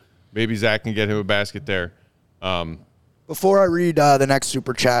hoop. Maybe Zach can get him a basket there. Before I read the next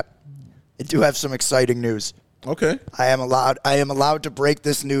super chat, I do have some exciting news. Okay. I am allowed to break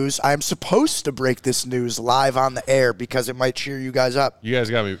this news. I am supposed to break this news live on the air because it might cheer you guys up. You guys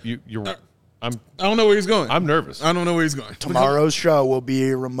got me. I don't know where he's going. I'm nervous. I don't know where he's going. Tomorrow's show will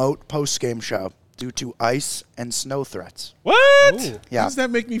be a remote post-game show due to ice and snow threats. What? Ooh. Yeah. How does that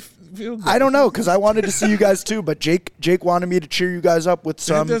make me feel good? I don't know because I wanted to see you guys too, but Jake wanted me to cheer you guys up with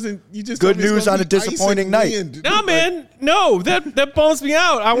some good news on a disappointing night. No, man. No, that bumps me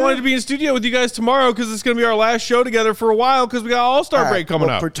out. I wanted to be in studio with you guys tomorrow because it's going to be our last show together for a while because we got All-Star break coming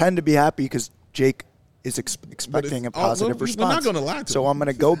up. Pretend to be happy because Jake is expecting a positive response. We're not going to lie to So I'm going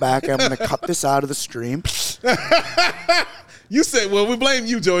to go back and I'm going to cut this out of the stream. You said, well, we blame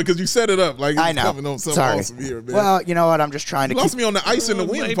you, Joey, because you set it up. Like, I know. Coming on something awesome here, man. Well, you know what? I'm just trying to lost me on the ice and the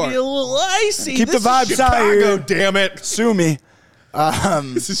wind part. Be a little icy. Keep This the vibes is high Chicago, here. damn it. Sue me.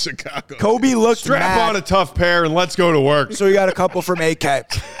 This is Chicago. Kobe looked Strap mad. on a tough pair and let's go to work. So we got a couple from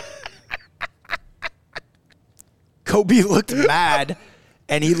AK. Kobe looked mad,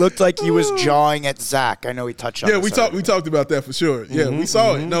 and he looked like he was jawing at Zach. I know he touched on Yeah, this we talked about that for sure. Yeah, we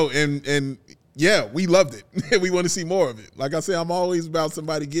saw it. No, and yeah, we loved it. We want to see more of it. Like I said, I'm always about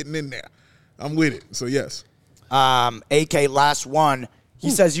somebody getting in there. I'm with it. So yes. AK, last one.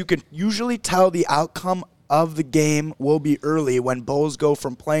 He says you can usually tell the outcome of the game will be early when Bulls go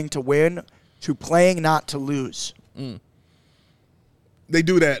from playing to win to playing not to lose. They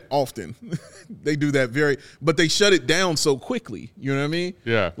do that often. They do that but they shut it down so quickly. You know what I mean?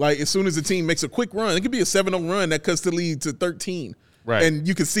 Yeah. Like as soon as the team makes a quick run, it could be a 7-0 run that cuts the lead to 13. Right. And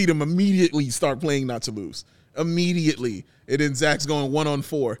you can see them immediately start playing not to lose. Immediately. And then Zach's going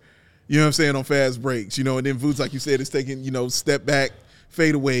 1-on-4. You know what I'm saying? On fast breaks. You know, and then Vooch, like you said, is taking, step back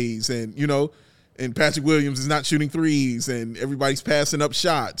fadeaways and, and Patrick Williams is not shooting threes and everybody's passing up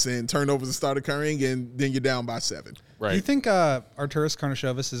shots and turnovers have started occurring and then you're down by 7. Right. Do you think Arturas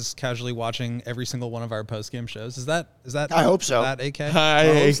Karnisovas is casually watching every single one of our post-game shows? Is that I hope so. That AK? Hi, I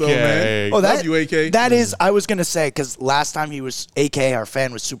hope AK. so, man. Love you, AK. That is, I was going to say, because last time he was, AK, our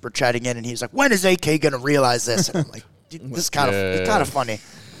fan, was super chatting in, and he was like, when is AK going to realize this? And I'm like, dude, this is kind of funny.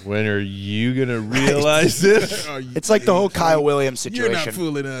 When are you going to realize it? It's like the whole Kyle Williams situation. You're not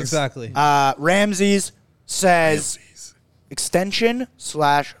fooling us. Exactly. Ramses says,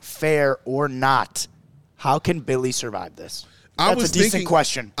 extension/fair or not. How can Billy survive this? That's a decent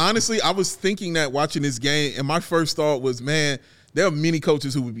question. Honestly, I was thinking that watching this game, and my first thought was, man, there are many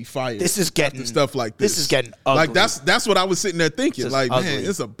coaches who would be fired. This is getting after stuff like this. This is getting ugly. Like that's what I was sitting there thinking. Like, ugly. man,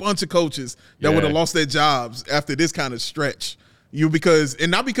 it's a bunch of coaches that would have lost their jobs after this kind of stretch. And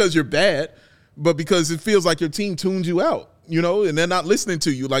not because you're bad, but because it feels like your team tuned you out, and they're not listening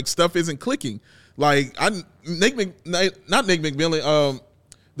to you. Like stuff isn't clicking. Like not Nick McMillan,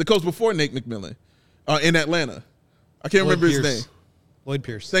 the coach before Nate McMillan. In Atlanta. I can't remember his name. Lloyd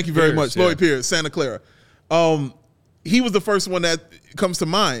Pierce. Thank you very much. Lloyd Pierce, Santa Clara. He was the first one that comes to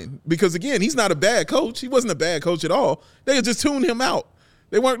mind because, again, he's not a bad coach. He wasn't a bad coach at all. They had just tuned him out.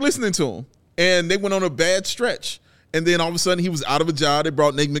 They weren't listening to him. And they went on a bad stretch. And then all of a sudden he was out of a job. They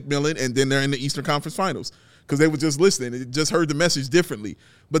brought Nate McMillan, and then they're in the Eastern Conference Finals because they were just listening. They just heard the message differently.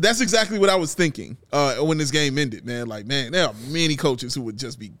 But that's exactly what I was thinking when this game ended, man. Like, man, there are many coaches who would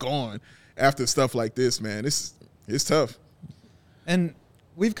just be gone after stuff like this, man. It's tough. And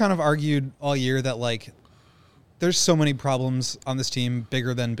we've kind of argued all year that, like, there's so many problems on this team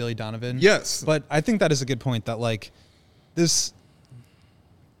bigger than Billy Donovan. Yes. But I think that is a good point that, like, there's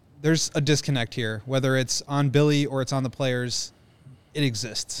a disconnect here, whether it's on Billy or it's on the players. it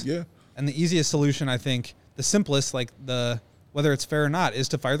exists. Yeah. And the easiest solution, I think, the simplest, like whether it's fair or not, is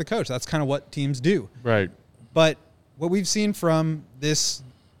to fire the coach. That's kind of what teams do. Right. But what we've seen from this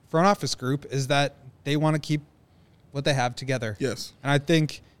front office group is that they want to keep what they have together. Yes. And I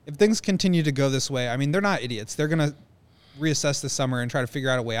think if things continue to go this way, I mean, they're not idiots. They're going to reassess this summer and try to figure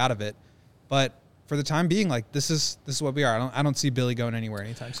out a way out of it. But for the time being, like, this is what we are. I don't see Billy going anywhere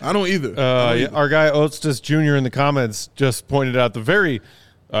anytime soon. I don't either. Our guy Oatstis Jr. in the comments just pointed out the very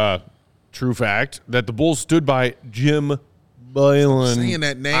true fact that the Bulls stood by Jim Boylen. Saying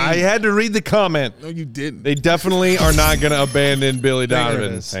that name. I had to read the comment. No, you didn't. They definitely are not going to abandon Billy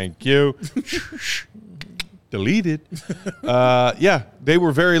Donovan. is. Thank you. Deleted. Yeah, they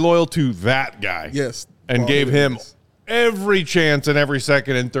were very loyal to that guy. Yes. And Well, gave it him is. every chance and every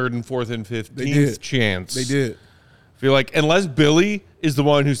second and third and fourth and 15th chance. They did. Feel like unless Billy is the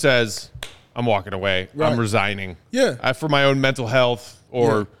one who says, I'm walking away, Right. I'm resigning. Yeah. For my own mental health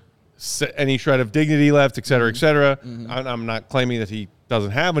or any shred of dignity left, et cetera, et cetera. I'm not claiming that he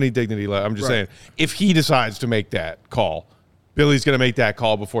doesn't have any dignity left. I'm just saying, if he decides to make that call, Billy's going to make that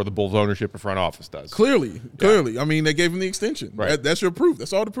call before the Bulls ownership or front office does. Clearly. I mean, they gave him the extension. Right. That's your proof.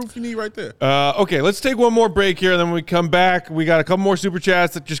 That's all the proof you need right there. Okay, let's take one more break here, and then when we come back, we got a couple more super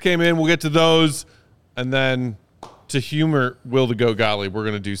chats that just came in. We'll get to those, and then to humor Will the Goat Gottlieb, we're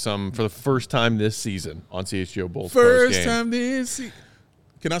going to do some for the first time this season on CHGO Bulls First Postgame. time this season.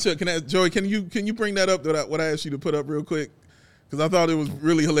 Joey, can you bring that up, what I asked you to put up real quick? Because I thought it was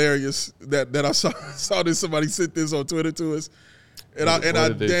really hilarious that I saw this, somebody sent this on Twitter to us. And I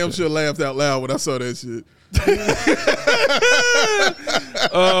damn sure laughed out loud when I saw that shit.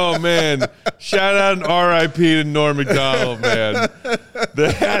 Oh, man. Shout out and RIP to Norm McDonald, man.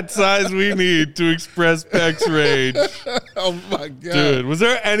 The hat size we need to express Peck's rage. Oh, my God. Dude, was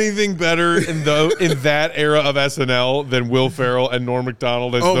there anything better in that era of SNL than Will Ferrell and Norm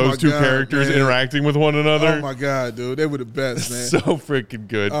McDonald as those two characters interacting with one another? Oh, my God, dude. They were the best, man. So freaking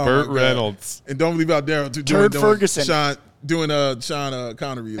good. Oh, Burt my God. Reynolds. And don't leave out Daryl. Turd Ferguson. Sean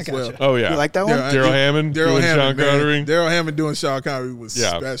Connery as well. Oh, yeah. You like that one? Daryl Hammond doing Sean Connery. Daryl Hammond doing Sean Connery was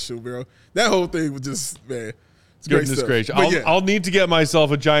special, bro. That whole thing was just, man, it's great Goodness stuff. gracious. But I'll need to get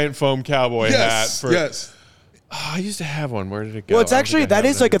myself a giant foam cowboy hat. Yes. Oh, I used to have one. Where did it go? Well, it's actually, that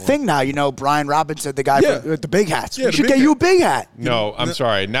is like a thing now. You know, Brian Robinson, the guy with the big hats. Yeah, we the should big get you a big hat. No, I'm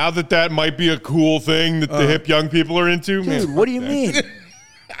sorry. Now that might be a cool thing that the hip young people are into, man. Dude, what do you mean?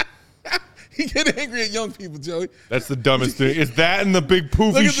 He get angry at young people, Joey. That's the dumbest thing. Is that and the big Look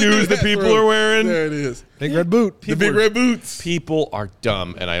poofy at the shoes that hat, people bro. are wearing? There it is. Big red boot. The big red boots. People are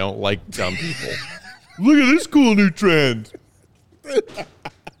dumb, and I don't like dumb people. Look at this cool new trend.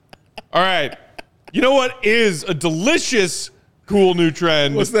 All right. You know what is a delicious, cool new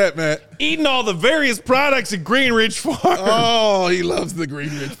trend? What's that, Matt? Eating all the various products at Green Ridge Farm. Oh, he loves the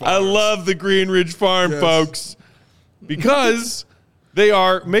Green Ridge Farm. I love the Green Ridge Farm, Yes. folks, because they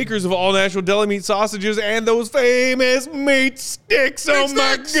are makers of all natural deli meat sausages and those famous meat sticks. Oh,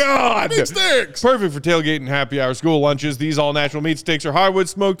 my God. Meat sticks. Perfect for tailgate and happy hour school lunches. These all natural meat sticks are hardwood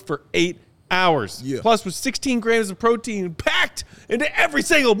smoked for 8 hours. Yeah. Plus, with 16 grams of protein packed into every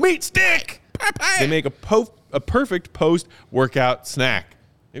single meat stick, they make a perfect post-workout snack.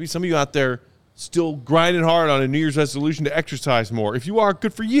 Maybe some of you out there still grinding hard on a New Year's resolution to exercise more. If you are,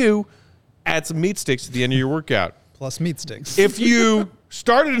 good for you. Add some meat sticks at the end of your workout. Plus meat sticks. If you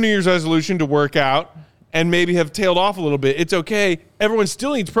started a New Year's resolution to work out and maybe have tailed off a little bit, it's okay. Everyone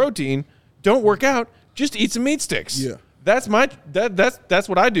still needs protein. Don't work out. Just eat some meat sticks. Yeah. That's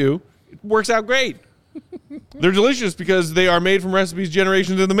what I do. It works out great. They're delicious because they are made from recipes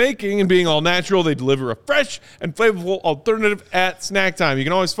generations in the making, and being all natural, they deliver a fresh and flavorful alternative at snack time. You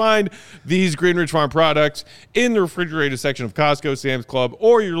can always find these Green Ridge Farm products in the refrigerated section of Costco, Sam's Club,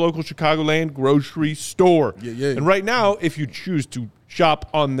 or your local Chicagoland grocery store. Yeah. And right now, if you choose to shop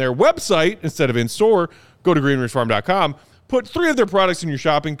on their website instead of in-store, go to greenridgefarm.com. Put 3 of their products in your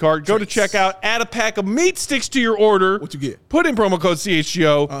shopping cart. Go to checkout. Add a pack of meat sticks to your order. What you get? Put in promo code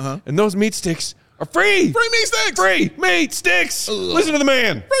CHGO, and those meat sticks are free. Free meat sticks. Free meat sticks. Listen to the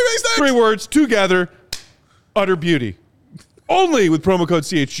man. Free meat sticks. 3 words together. Utter beauty. Only with promo code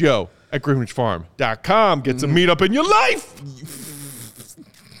CHGO at greenridgefarm.com. Get some meat up in your life.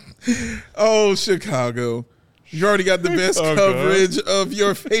 Oh, Chicago. You already got the best Oh, coverage of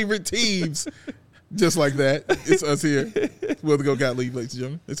your favorite teams. Just like that. It's us here. Will the Goat Gottlieb, ladies and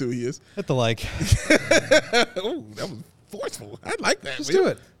gentlemen. That's who he is. Hit the like. Oh, that was forceful. I like that. Just man. do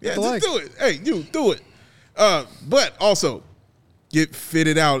it. Yeah, Hit the just like. do it. Hey, you do it. But also, get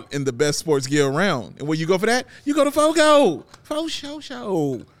fitted out in the best sports gear around. And where you go for that? You go to Fogo. Fo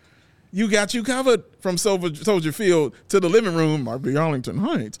Show. you got you covered. From Soldier Field to the living room, RB Arlington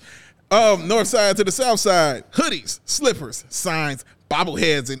Heights. North side to the south side, hoodies, slippers, signs,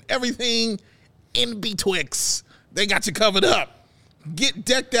 bobbleheads, and everything in betwixt. They got you covered up. Get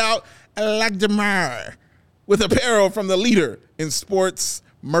decked out like DeMar with apparel from the leader in sports,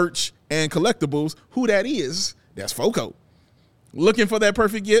 merch, and collectibles. Who that is? That's FOCO. Looking for that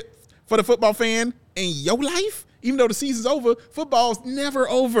perfect gift for the football fan in your life? Even though the season's over, football's never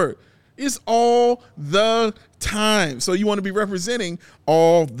over. It's all the time. So you want to be representing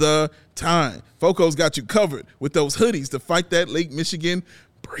all the time. FOCO's got you covered with those hoodies to fight that Lake Michigan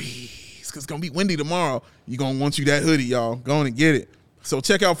breeze. Because it's going to be windy tomorrow. You're going to want you that hoodie, y'all. Go on and get it. So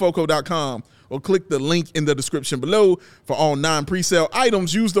check out FOCO.com or click the link in the description below for all non-presale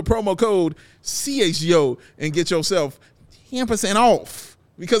items. Use the promo code CHGO and get yourself 10% off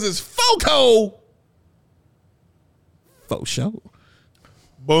because it's FOCO. Faux show.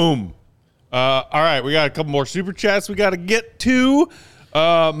 Boom. All right, we got a couple more super chats we got to get to.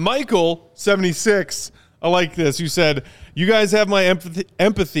 Michael, 76, I like this. You said, you guys have my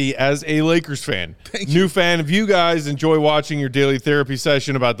empathy as a Lakers fan. New fan of you guys. Enjoy watching your daily therapy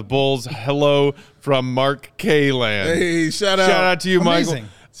session about the Bulls. Hello from Mark K-Land. Hey, shout out. Shout out to you, Amazing.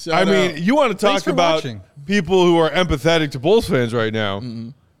 Michael. You want to talk about watching. people who are empathetic to Bulls fans right now. Mm-hmm.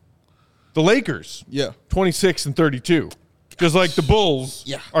 The Lakers, 26 and 32. Just like the Bulls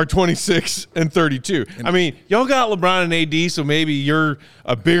are 26 and 32. I mean, y'all got LeBron and AD, so maybe you're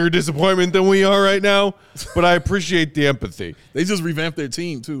a bigger disappointment than we are right now, but I appreciate the empathy. They just revamped their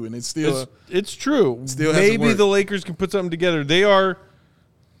team, too, and it's still... It's true. Still maybe the Lakers can put something together. They are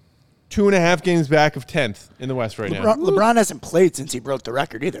 2.5 games back of 10th in the West right now. LeBron hasn't played since he broke the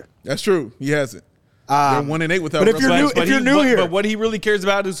record either. That's true. He hasn't. They're 1-8 without but if you're new here, but what he really cares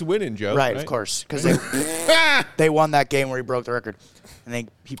about is winning, Joe. Right, of course, because they won that game where he broke the record, and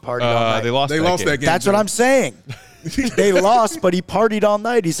he partied all night. They lost that game. That's what I'm saying. They lost, but he partied all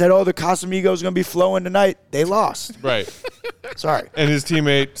night. He said, "Oh, the Casamigos is going to be flowing tonight." They lost. Right. Sorry. And his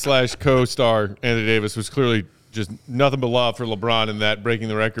teammate / co-star Anthony Davis was clearly just nothing but love for LeBron in that breaking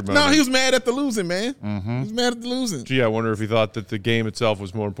the record moment. No, he was mad at the losing, man. Mm-hmm. He was mad at the losing. Gee, I wonder if he thought that the game itself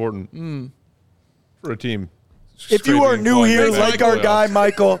was more important. For a team. If you are new here, like our guy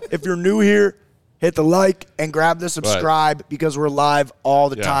Michael, if you're new here, hit the like and grab the subscribe because we're live all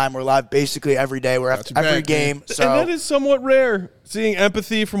the time. We're live basically every day. We're after every game. So. And that is somewhat rare, seeing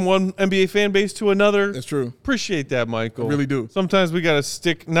empathy from one NBA fan base to another. That's true. Appreciate that, Michael. I really do. Sometimes we got to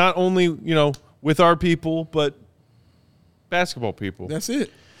stick not only, with our people, but basketball people. That's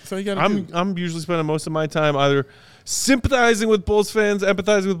it. That's all you got to do. I'm usually spending most of my time either sympathizing with Bulls fans,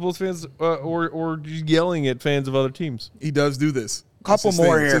 empathizing with Bulls fans, or yelling at fans of other teams. He does do this. Couple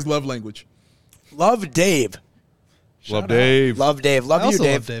more here. It's his love language. Love Dave. Love Dave. Love Dave. Love you,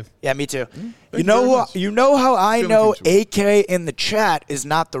 Dave. Love Dave. Yeah, me too. You know how I know AK in the chat is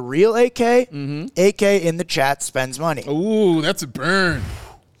not the real AK? Mm-hmm. AK in the chat spends money. Ooh, that's a burn.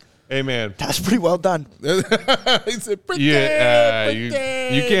 Hey, man. That's pretty well done. He said, pretty, you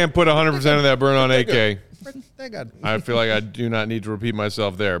can't put 100% of that burn on AK. I feel like I do not need to repeat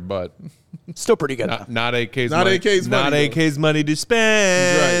myself there, but still pretty good. Not AK's not money. AK's money. Not AK's money to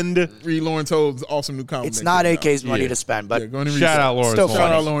spend. Right. Read Lawrence Holmes' awesome new column. It's not AK's money to spend, but go and read shout out Lawrence. Still Holmes.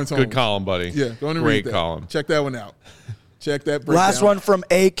 Shout out Lawrence Holmes. Good column, buddy. Yeah, go and read Great that. column. Check that one out. Check that breakdown. Last one from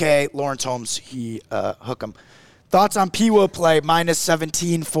AK, Lawrence Holmes. He hook him. Thoughts on P-Will play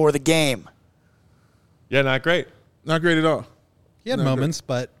 -17 for the game? Yeah, not great. Not great at all. He had moments,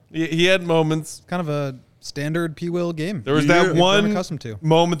 but He had moments. kind of a standard P-Will game. There was that one accustomed to.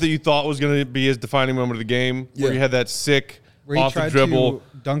 moment that you thought was going to be his defining moment of the game, where you had that sick Where he off the tried dribble,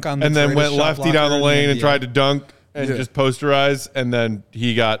 to dunk on the and then greatest went shot lefty down the blocker lane in and the tried to dunk and Yeah. just posterize, and then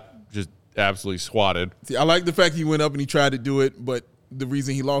he got just absolutely swatted. See, I like the fact he went up and he tried to do it, but the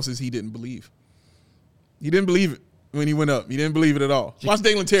reason he lost is he didn't believe. He didn't believe it when he went up. He didn't believe it at all. Watch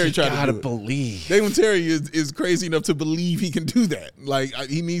Dalen Terry try to do it. You gotta believe. Dalen Terry is crazy enough to believe he can do that. Like,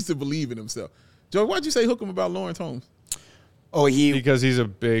 he needs to believe in himself. Joe, why'd you say hook him about Lawrence Holmes? Oh, Because he's a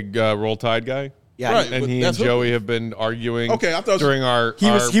big Roll Tide guy. Yeah, Right. And but he that's and Joey hooking. have been arguing. Okay, I thought during our he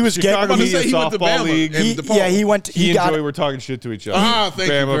was getting- Chicago I'm gonna Media say he went to softball Bama league. and DePaul. he went. He and got Joey were talking shit to each other.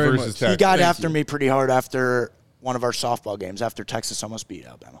 Thank you Bama very versus much. Texas. he got Thank after you. me pretty hard after one of our softball games after Texas almost beat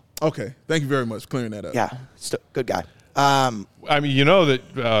Alabama. Okay, thank you very much for clearing that up. Yeah, good guy. I mean, you know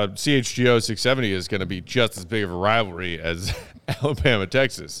that CHGO 670 is going to be just as big of a rivalry as Alabama,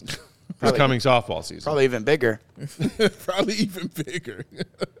 Texas. This coming softball season. Probably even bigger. Probably even bigger.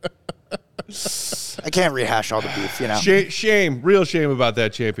 I can't rehash all the beef, you know. Real shame about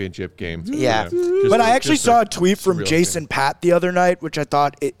that championship game. Yeah. But I actually saw a tweet from Jason Patt the other night, which I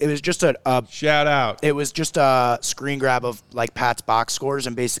thought it was just a shout out. It was just a screen grab of like Pat's box scores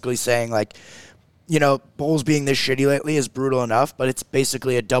and basically saying like, you know, Bulls being this shitty lately is brutal enough, but it's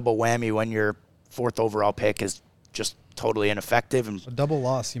basically a double whammy when your 4th overall pick is just totally ineffective and A double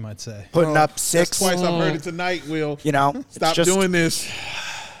loss, you might say. putting up 6. That's twice I've heard it tonight, Will. You know, Stop doing this.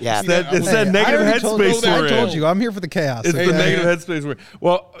 Yeah, It's that negative headspace we're I in. told you, I'm here for the chaos. It's the negative headspace we're in.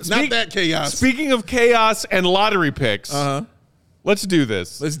 Well, Not that chaos. Speaking of chaos and lottery picks, let's do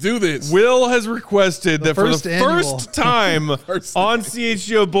this. Let's do this. Will has requested that for the annual. first time on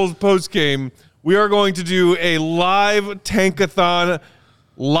CHGO Bulls postgame, we are going to do a live Tankathon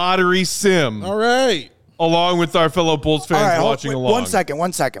lottery sim. All right. Along with our fellow Bulls fans watching along.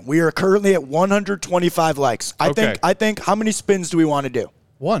 1 second. We are currently at 125 likes. I think how many spins do we want to do?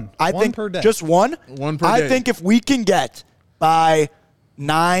 One per day. Just one? One per day. I think if we can get by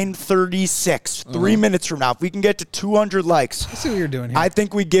 9:36, 3 minutes from now, if we can get to 200 likes, I see what you're doing here. I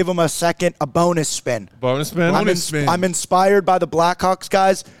think we give them a bonus spin. Bonus spin? I'm inspired by the Blackhawks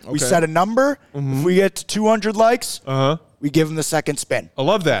guys. We set a number. If we get to 200 likes, we give them the second spin. I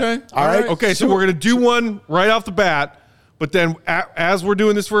love that. Okay. All right. Okay, so we're going to do one right off the bat, but then as we're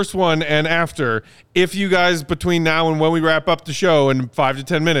doing this first one and after, if you guys between now and when we wrap up the show in 5 to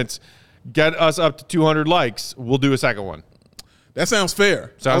 10 minutes, get us up to 200 likes, we'll do a second one. That sounds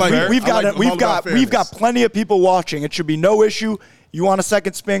fair. Sounds fair? We've got plenty of people watching. It should be no issue. You want a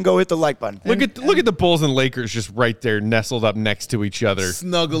second spin, go hit the like button. Look at the Bulls and Lakers just right there nestled up next to each other.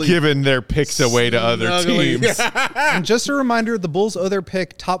 Snuggly. Giving their picks away to other teams. And just a reminder, the Bulls owe their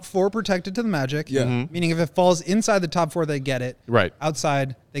pick top 4 protected to the Magic. Yeah. Meaning if it falls inside the top 4, they get it. Right.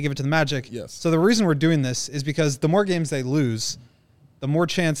 Outside, they give it to the Magic. Yes. So the reason we're doing this is because the more games they lose, the more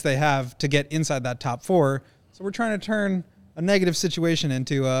chance they have to get inside that top 4. So we're trying to turn a negative situation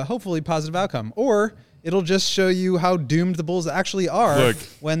into a hopefully positive outcome. Or it'll just show you how doomed the Bulls actually are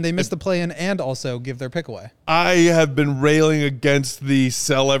when they miss the play-in and also give their pick away. I have been railing against the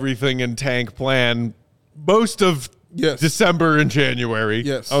sell everything and tank plan most of December and January.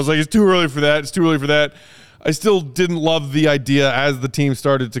 Yes. I was like, it's too early for that. It's too early for that. I still didn't love the idea as the team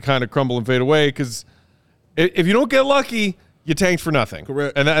started to kind of crumble and fade away because if you don't get lucky, you tanked for nothing.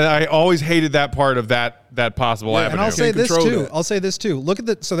 Correct. And I always hated that part of that possible avenue. And I'll say this too. That. I'll say this too. Look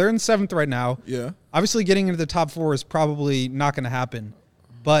at so they're in 7th right now. Yeah. Obviously getting into the top 4 is probably not going to happen.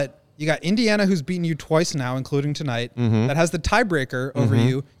 But you got Indiana, who's beaten you twice now, including tonight, that has the tiebreaker over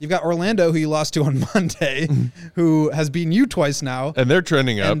you. You've got Orlando, who you lost to on Monday, who has beaten you twice now. And they're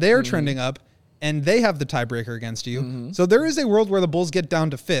trending up. And they're trending up. And they have the tiebreaker against you. So there is a world where the Bulls get down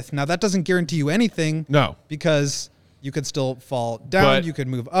to 5th. Now, that doesn't guarantee you anything. No. Because you could still fall down. But you could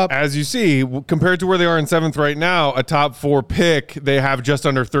move up. As you see, compared to where they are in 7th right now, a top 4 pick, they have just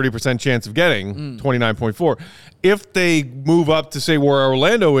under 30% chance of getting 29.4. If they move up to say where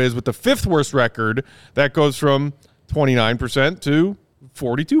Orlando is with the 5th worst record, that goes from 29% to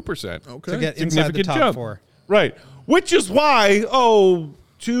 42%. Okay. To get inside the top 4. Right. Which is why,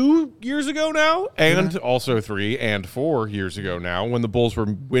 2 years ago now, and also 3 and 4 years ago now, when the Bulls were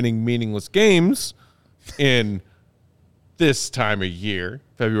winning meaningless games in this time of year,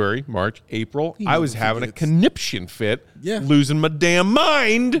 February, March, April, I was having a conniption fit, losing my damn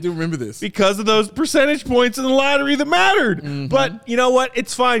mind. I do remember this. Because of those percentage points in the lottery that mattered. But you know what?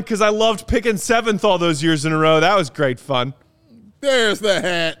 It's fine because I loved picking 7th all those years in a row. That was great fun. There's the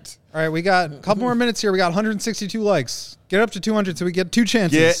hat. All right, we got a couple more minutes here. We got 162 likes. Get up to 200 so we get 2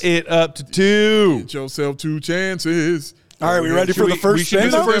 chances. Get it up to 2. Get yourself 2 chances. All right, we ready for the first We should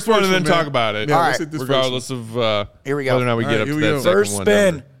spin? do the first one and then man. talk about it. Yeah, All let's right. hit this Regardless of Here we go. whether or not we All get right, up to here we that go. second First one.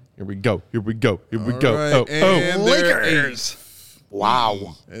 spin. Number. Here we go. Here we go. Here we All go. right, and they're Lakers.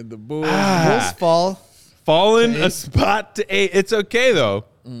 Wow. And the Bulls. Bulls fall. Fallen a spot to 8. It's okay, though.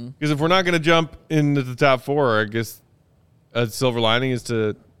 Because if we're not going to jump into the top 4, I guess a silver lining is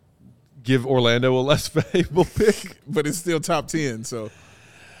to give Orlando a less valuable pick. But it's still top 10, so.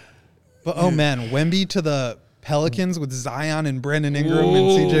 But, oh, man, Wemby to the Pelicans with Zion and Brandon Ingram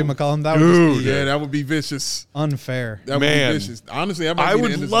and C.J. McCollum. That would just be Yeah, that would be vicious. unfair. That would Man. be vicious. Honestly, that might I be the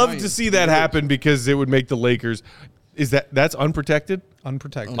would end of love Zion. to see that happen because it would make the Lakers. That's unprotected?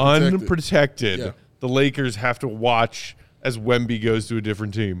 Unprotected. Unprotected. Yeah. The Lakers have to watch as Wemby goes to a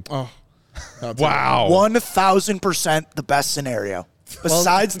different team. Oh. Wow. 1,000% the best scenario.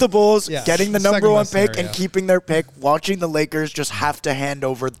 Besides the Bulls yeah, getting the second number 1 best pick scenario. and keeping their pick, watching the Lakers just have to hand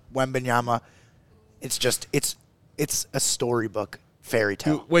over Wembanyama, it's a storybook fairy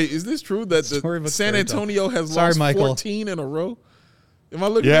tale. Wait, is this true that Storybook San fairy tale. Antonio has Sorry, lost Michael. 14 in a row? Am I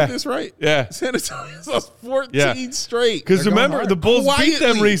looking at this right? Yeah. San Antonio's lost 14 straight. Because remember, the Bulls beat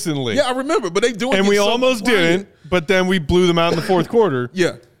them recently. Yeah, I remember, but they doing it and we so almost quiet. didn't, but then we blew them out in the fourth quarter.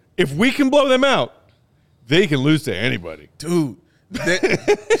 Yeah. If we can blow them out, they can lose to anybody. Dude.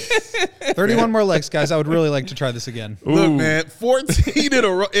 31 more legs, guys. I would really like to try this again. Look, man, 14 in a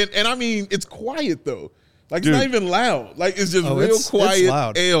row. And I mean, it's quiet, though. Like, Dude. it's not even loud. Like, it's just real it's quiet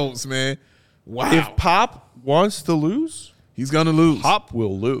loud. L's, man. Wow. If Pop wants to lose, he's going to lose. Pop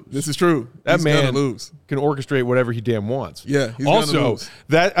will lose. This is true. That He's man gonna lose. can orchestrate whatever he damn wants. Yeah, he's gonna also, lose.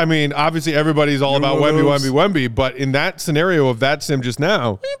 that, I mean, obviously everybody's all about Wemby, but in that scenario of that sim just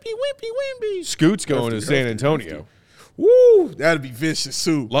now, Wimpy. Scoot's going to San Antonio. Woo, that'd be vicious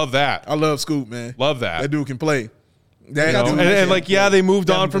too. Love that. I love Scoop, man. Love that. That dude can play. You know, and like, yeah, they moved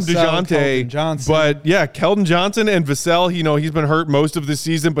on from Vassell, DeJounte, Keldon Johnson. but yeah, Keldon Johnson and Vassell, you know, he's been hurt most of the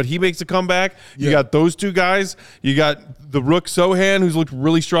season, but he makes a comeback. You got those two guys. You got the Rook Sohan, who's looked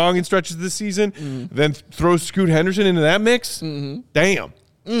really strong in stretches this season. Then throw Scoot Henderson into that mix. Damn.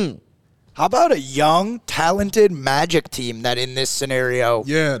 How about a young, talented Magic team that in this scenario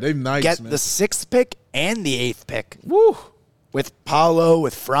Yeah, they're nice, get man. the 6th pick and the 8th pick? Woo. With Paulo,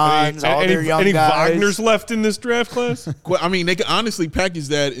 with Franz, all their young any guys. Wagner's left in this draft class? I mean, they could honestly package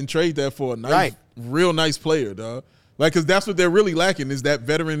that and trade that for a nice, real nice player, dog. Like, because that's what they're really lacking is that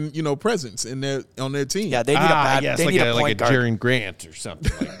veteran, you know, presence in their on their team. Yeah, they need a yes, they like need a point guard. Jaren Grant or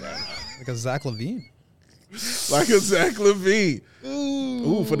something like that. Like a Zach LaVine. Like a Zach LaVine.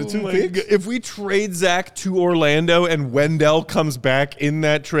 Ooh, for the 2 picks. If we trade Zach to Orlando and Wendell comes back in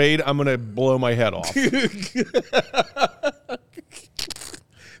that trade, I'm gonna blow my head off.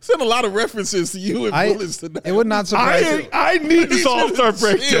 Sent a lot of references to you and Willis tonight. It would not surprise me. I need this All-Star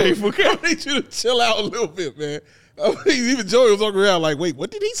break, Dave. Okay, I need you to chill out a little bit, man. Even Joey was walking around like, wait, what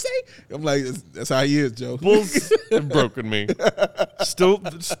did he say? I'm like, that's how he is, Joe. Bulls have broken me. Still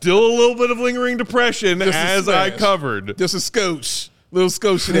a little bit of lingering depression Just a as I smash. covered. Just a scotch. Little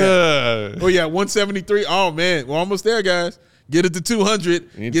scotch of that. Oh, yeah, 173. Oh, man. We're almost there, guys. Get it to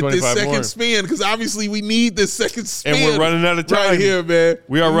 200. need Get this 25 second more. spin because obviously we need this second spin. And we're running out of time. Right here, man.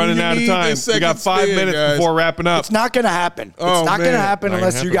 We are running out of need time. this We got second 5 spin, minutes guys. before wrapping up. It's not going to happen. Oh, it's not going to man. happen Not gonna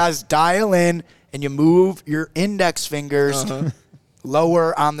unless you happen. guys dial in and you move your index fingers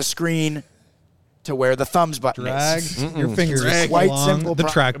lower on the screen to where the thumbs button Drag is. your fingers Quite along simple the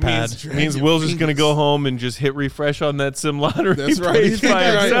pro- trackpad. It means Will's just going to go home and just hit refresh on that sim lottery That's right. page by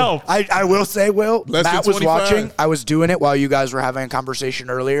Right. himself. I will say, Will, Less than Matt was 25. watching. I was doing it while you guys were having a conversation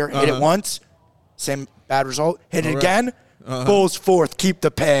earlier. Hit it once, same bad result. Hit it again. Bulls 4th. Keep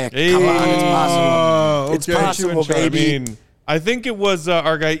the pick. Come on, it's possible. It's okay. possible, I baby. mean, I think it was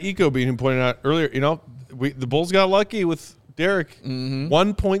our guy EcoBean who pointed out earlier, you know, the Bulls got lucky with Derek.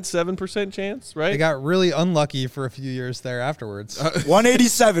 1.7% chance, right? They got really unlucky for a few years there afterwards.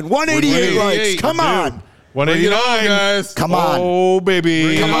 187, 188 likes. Come on. 189, guys. Come on. Oh,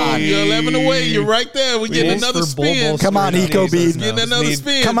 baby. Come on. You're 11 away. You're right there. We're getting Bulls another for Bull spin. Bulls Come on, straight up. Eco Bean. Jesus, Getting no. another Need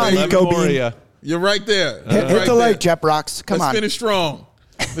spin. Come on, baby. 11 Eco more of Bean. ya. You're right there. Hit Right the leg, there. Jep Rocks. Come Let's on. finish strong.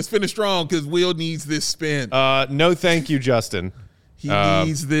 Let's finish strong because Will needs this spin. No, thank you, Justin. He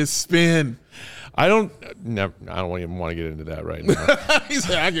needs this spin. I don't even want to get into that right now. He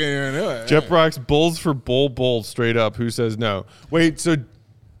said, I can't hear it. Jep Rocks, Bulls for Bull straight up. Who says no? Wait, so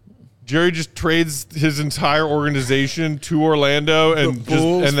Jerry just trades his entire organization to Orlando and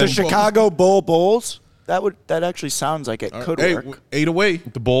Bulls, and The then Chicago Bulls. That actually sounds like it could Hey, work. 8 away.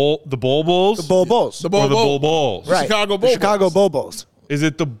 the Bull Bulls, The Bulls. The Bull or the Bull Bulls. Right. Chicago The Bull Chicago Bulls. Bulls. Is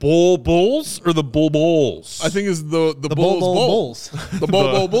it the Bulls or the Bulls? I think it's the The Bulls. Bulls. The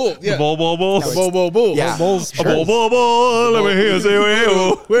Bull. Yeah. The Bulls. The Bull. Yeah. Bulls. A Bull. Let me hear you say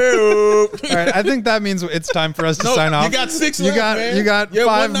well. Well, All right, I think that means it's time for us to No, sign off. you got 6 You left, got man. you got Yeah,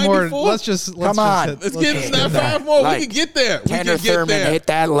 5 more. 194. Let's Come on. hit- let's let's get just now get there. 5 more. Right. We can get there. We Tanner can get Thurman, there. hit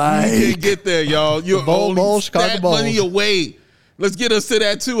that We line. can get there, y'all. You're only Bulls, Chicago that Bulls. money away. Let's get us to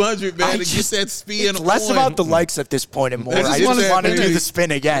that 200, man, I and get just- that spin It's less on. about the likes at this point and more. That's I just just it, want to baby. do the spin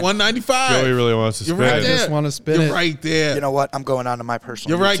again. 195. Joey really wants to You're spin. right I there. just wanna spin You're it. right there. You know what? I'm going on to my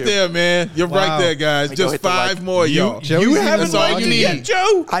personal. You're right YouTube. there, man. You're right Wow. there, guys. Let me go Just hit the 5 like. more, y'all. Joey's You even haven't That's all you logged in need. yet,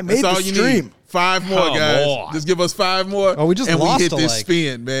 Joe. I made That's all the you stream. need. 5 more, Come guys. on. Just give us 5 more. Oh, we just and lost we hit a this leg.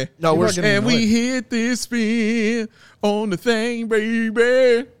 spin, man. No, People we're are getting And we annoyed. hit this spin on the thing,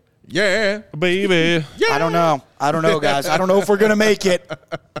 baby. Yeah. Baby. I don't know. Guys. I don't know if we're gonna make it.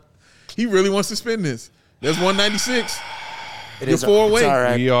 He really wants to spin this. There's 196. It You're is 4 away. It's all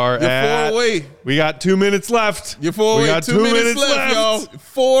right. We are You're at 4 away. We got 2 minutes left. You're 4 We away. got 2 minutes left, y'all.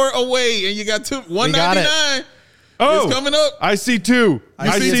 4 away, and you got 199. Oh, It's coming up. I see 2.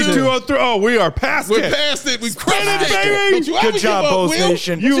 I see too? 203. Oh, we are past We're it. past it. We Spin it, crushed baby. it. Don't you ever Good job, give up, Bulls Will.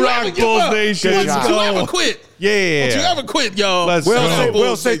 Nation. Don't You ever rock, give Bulls up. Nation. Don't Good you job. ever quit. Yeah. Don't you ever quit, y'all. Let's We'll go. say, Bulls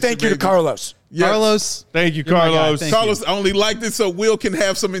we'll say Nation, thank you to baby. Carlos. Yes. Carlos, Thank you, You're my guy. Carlos. Thank Carlos only liked it so Will can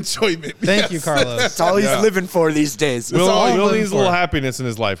have some enjoyment. thank you, Yes. Carlos. That's all he's living for these days. Will all I'm Will living needs a little for. happiness in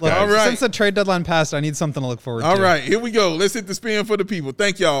his life, Look, guys. All right. Since the trade deadline passed, I need something to look forward to. All right, here we go. Let's hit the spin for the people.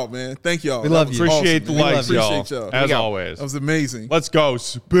 Thank y'all, man. Thank y'all. We That love was you. Appreciate awesome, the man. likes, Appreciate y'all. y'all. As always. That was amazing. Let's go.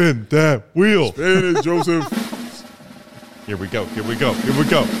 Spin that wheel. Spin it, Joseph. Here we go. Here we go. Here we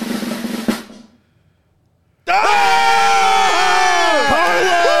go.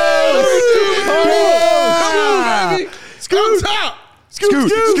 Scoot, top. Scoot,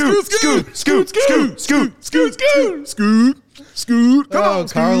 scoot, scoot, scoot, scoot, scoot. Scoot. Oh,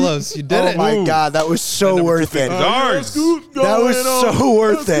 Carlos, you did Oh it. my God, that was so worth it. Ours. That was so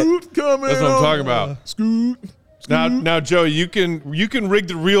worth it. That's what I'm talking about. Scoot. Now, Joe, you can rig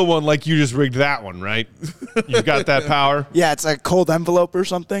the real one like you just rigged that one, right? You got that power. Yeah, it's like cold envelope or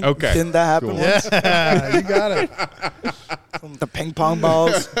something. Okay. Didn't that happen Cool. once? Yeah, you got it. The ping pong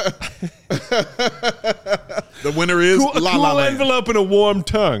balls. The winner is A La cool La Land. envelope and a warm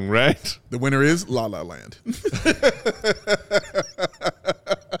tongue, right? The winner is La La Land.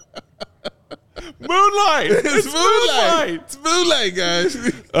 Moonlight. It's Moonlight. It's Moonlight, guys.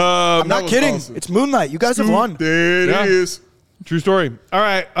 I'm not was kidding. awesome. It's Moonlight. You guys have won. There it Yeah. is. True story. All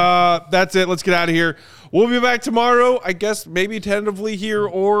right, that's it. Let's get out of here. We'll be back tomorrow, I guess maybe tentatively here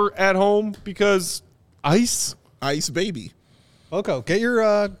or at home because ice. Ice baby. Poco, get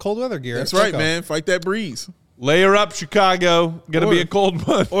your cold weather gear. That's at right, Poco. man. Fight that breeze. Layer up, Chicago. Gonna be a cold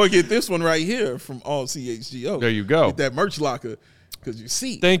one. Or get this one right here from All CHGO. There you go. Get that merch locker because you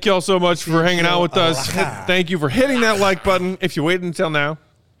see. Thank y'all so much for hanging out with us. Thank you for hitting that like button. If you waited until now,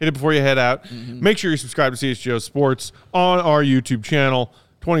 hit it before you head out. Make sure you subscribe to CHGO Sports on our YouTube channel.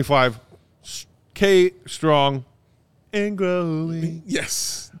 25K strong and growing.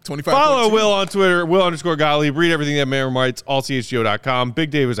 Yes. 25. Follow Will on Twitter, Will_Gottlieb. Read everything that Marin writes, allchgo.com.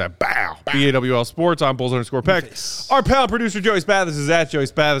 Big Dave is at BAWL Sports. I'm Bulls_Peck. Our pal producer, Joey Spathis, is at Joey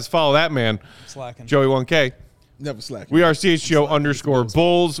Spathis. Follow that man, Slacking. Joey 1K. Never slack. We are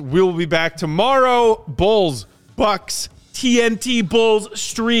CHGO_Bulls. We will be back tomorrow. Bulls, Bucks, TNT Bulls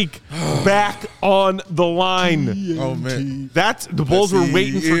streak back on the line. Oh, man. That's the Bulls were see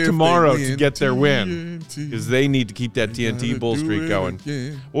waiting if for they tomorrow to win get their win TNT. because they need to keep that TNT Bull do streak it going.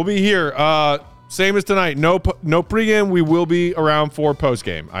 again. We'll be here. Same as tonight. No pregame. We will be around for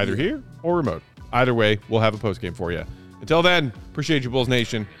postgame, either here or remote. Either way, we'll have a postgame for you. Until then, appreciate you, Bulls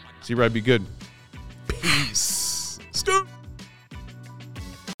Nation. See you right. Be good. Peace.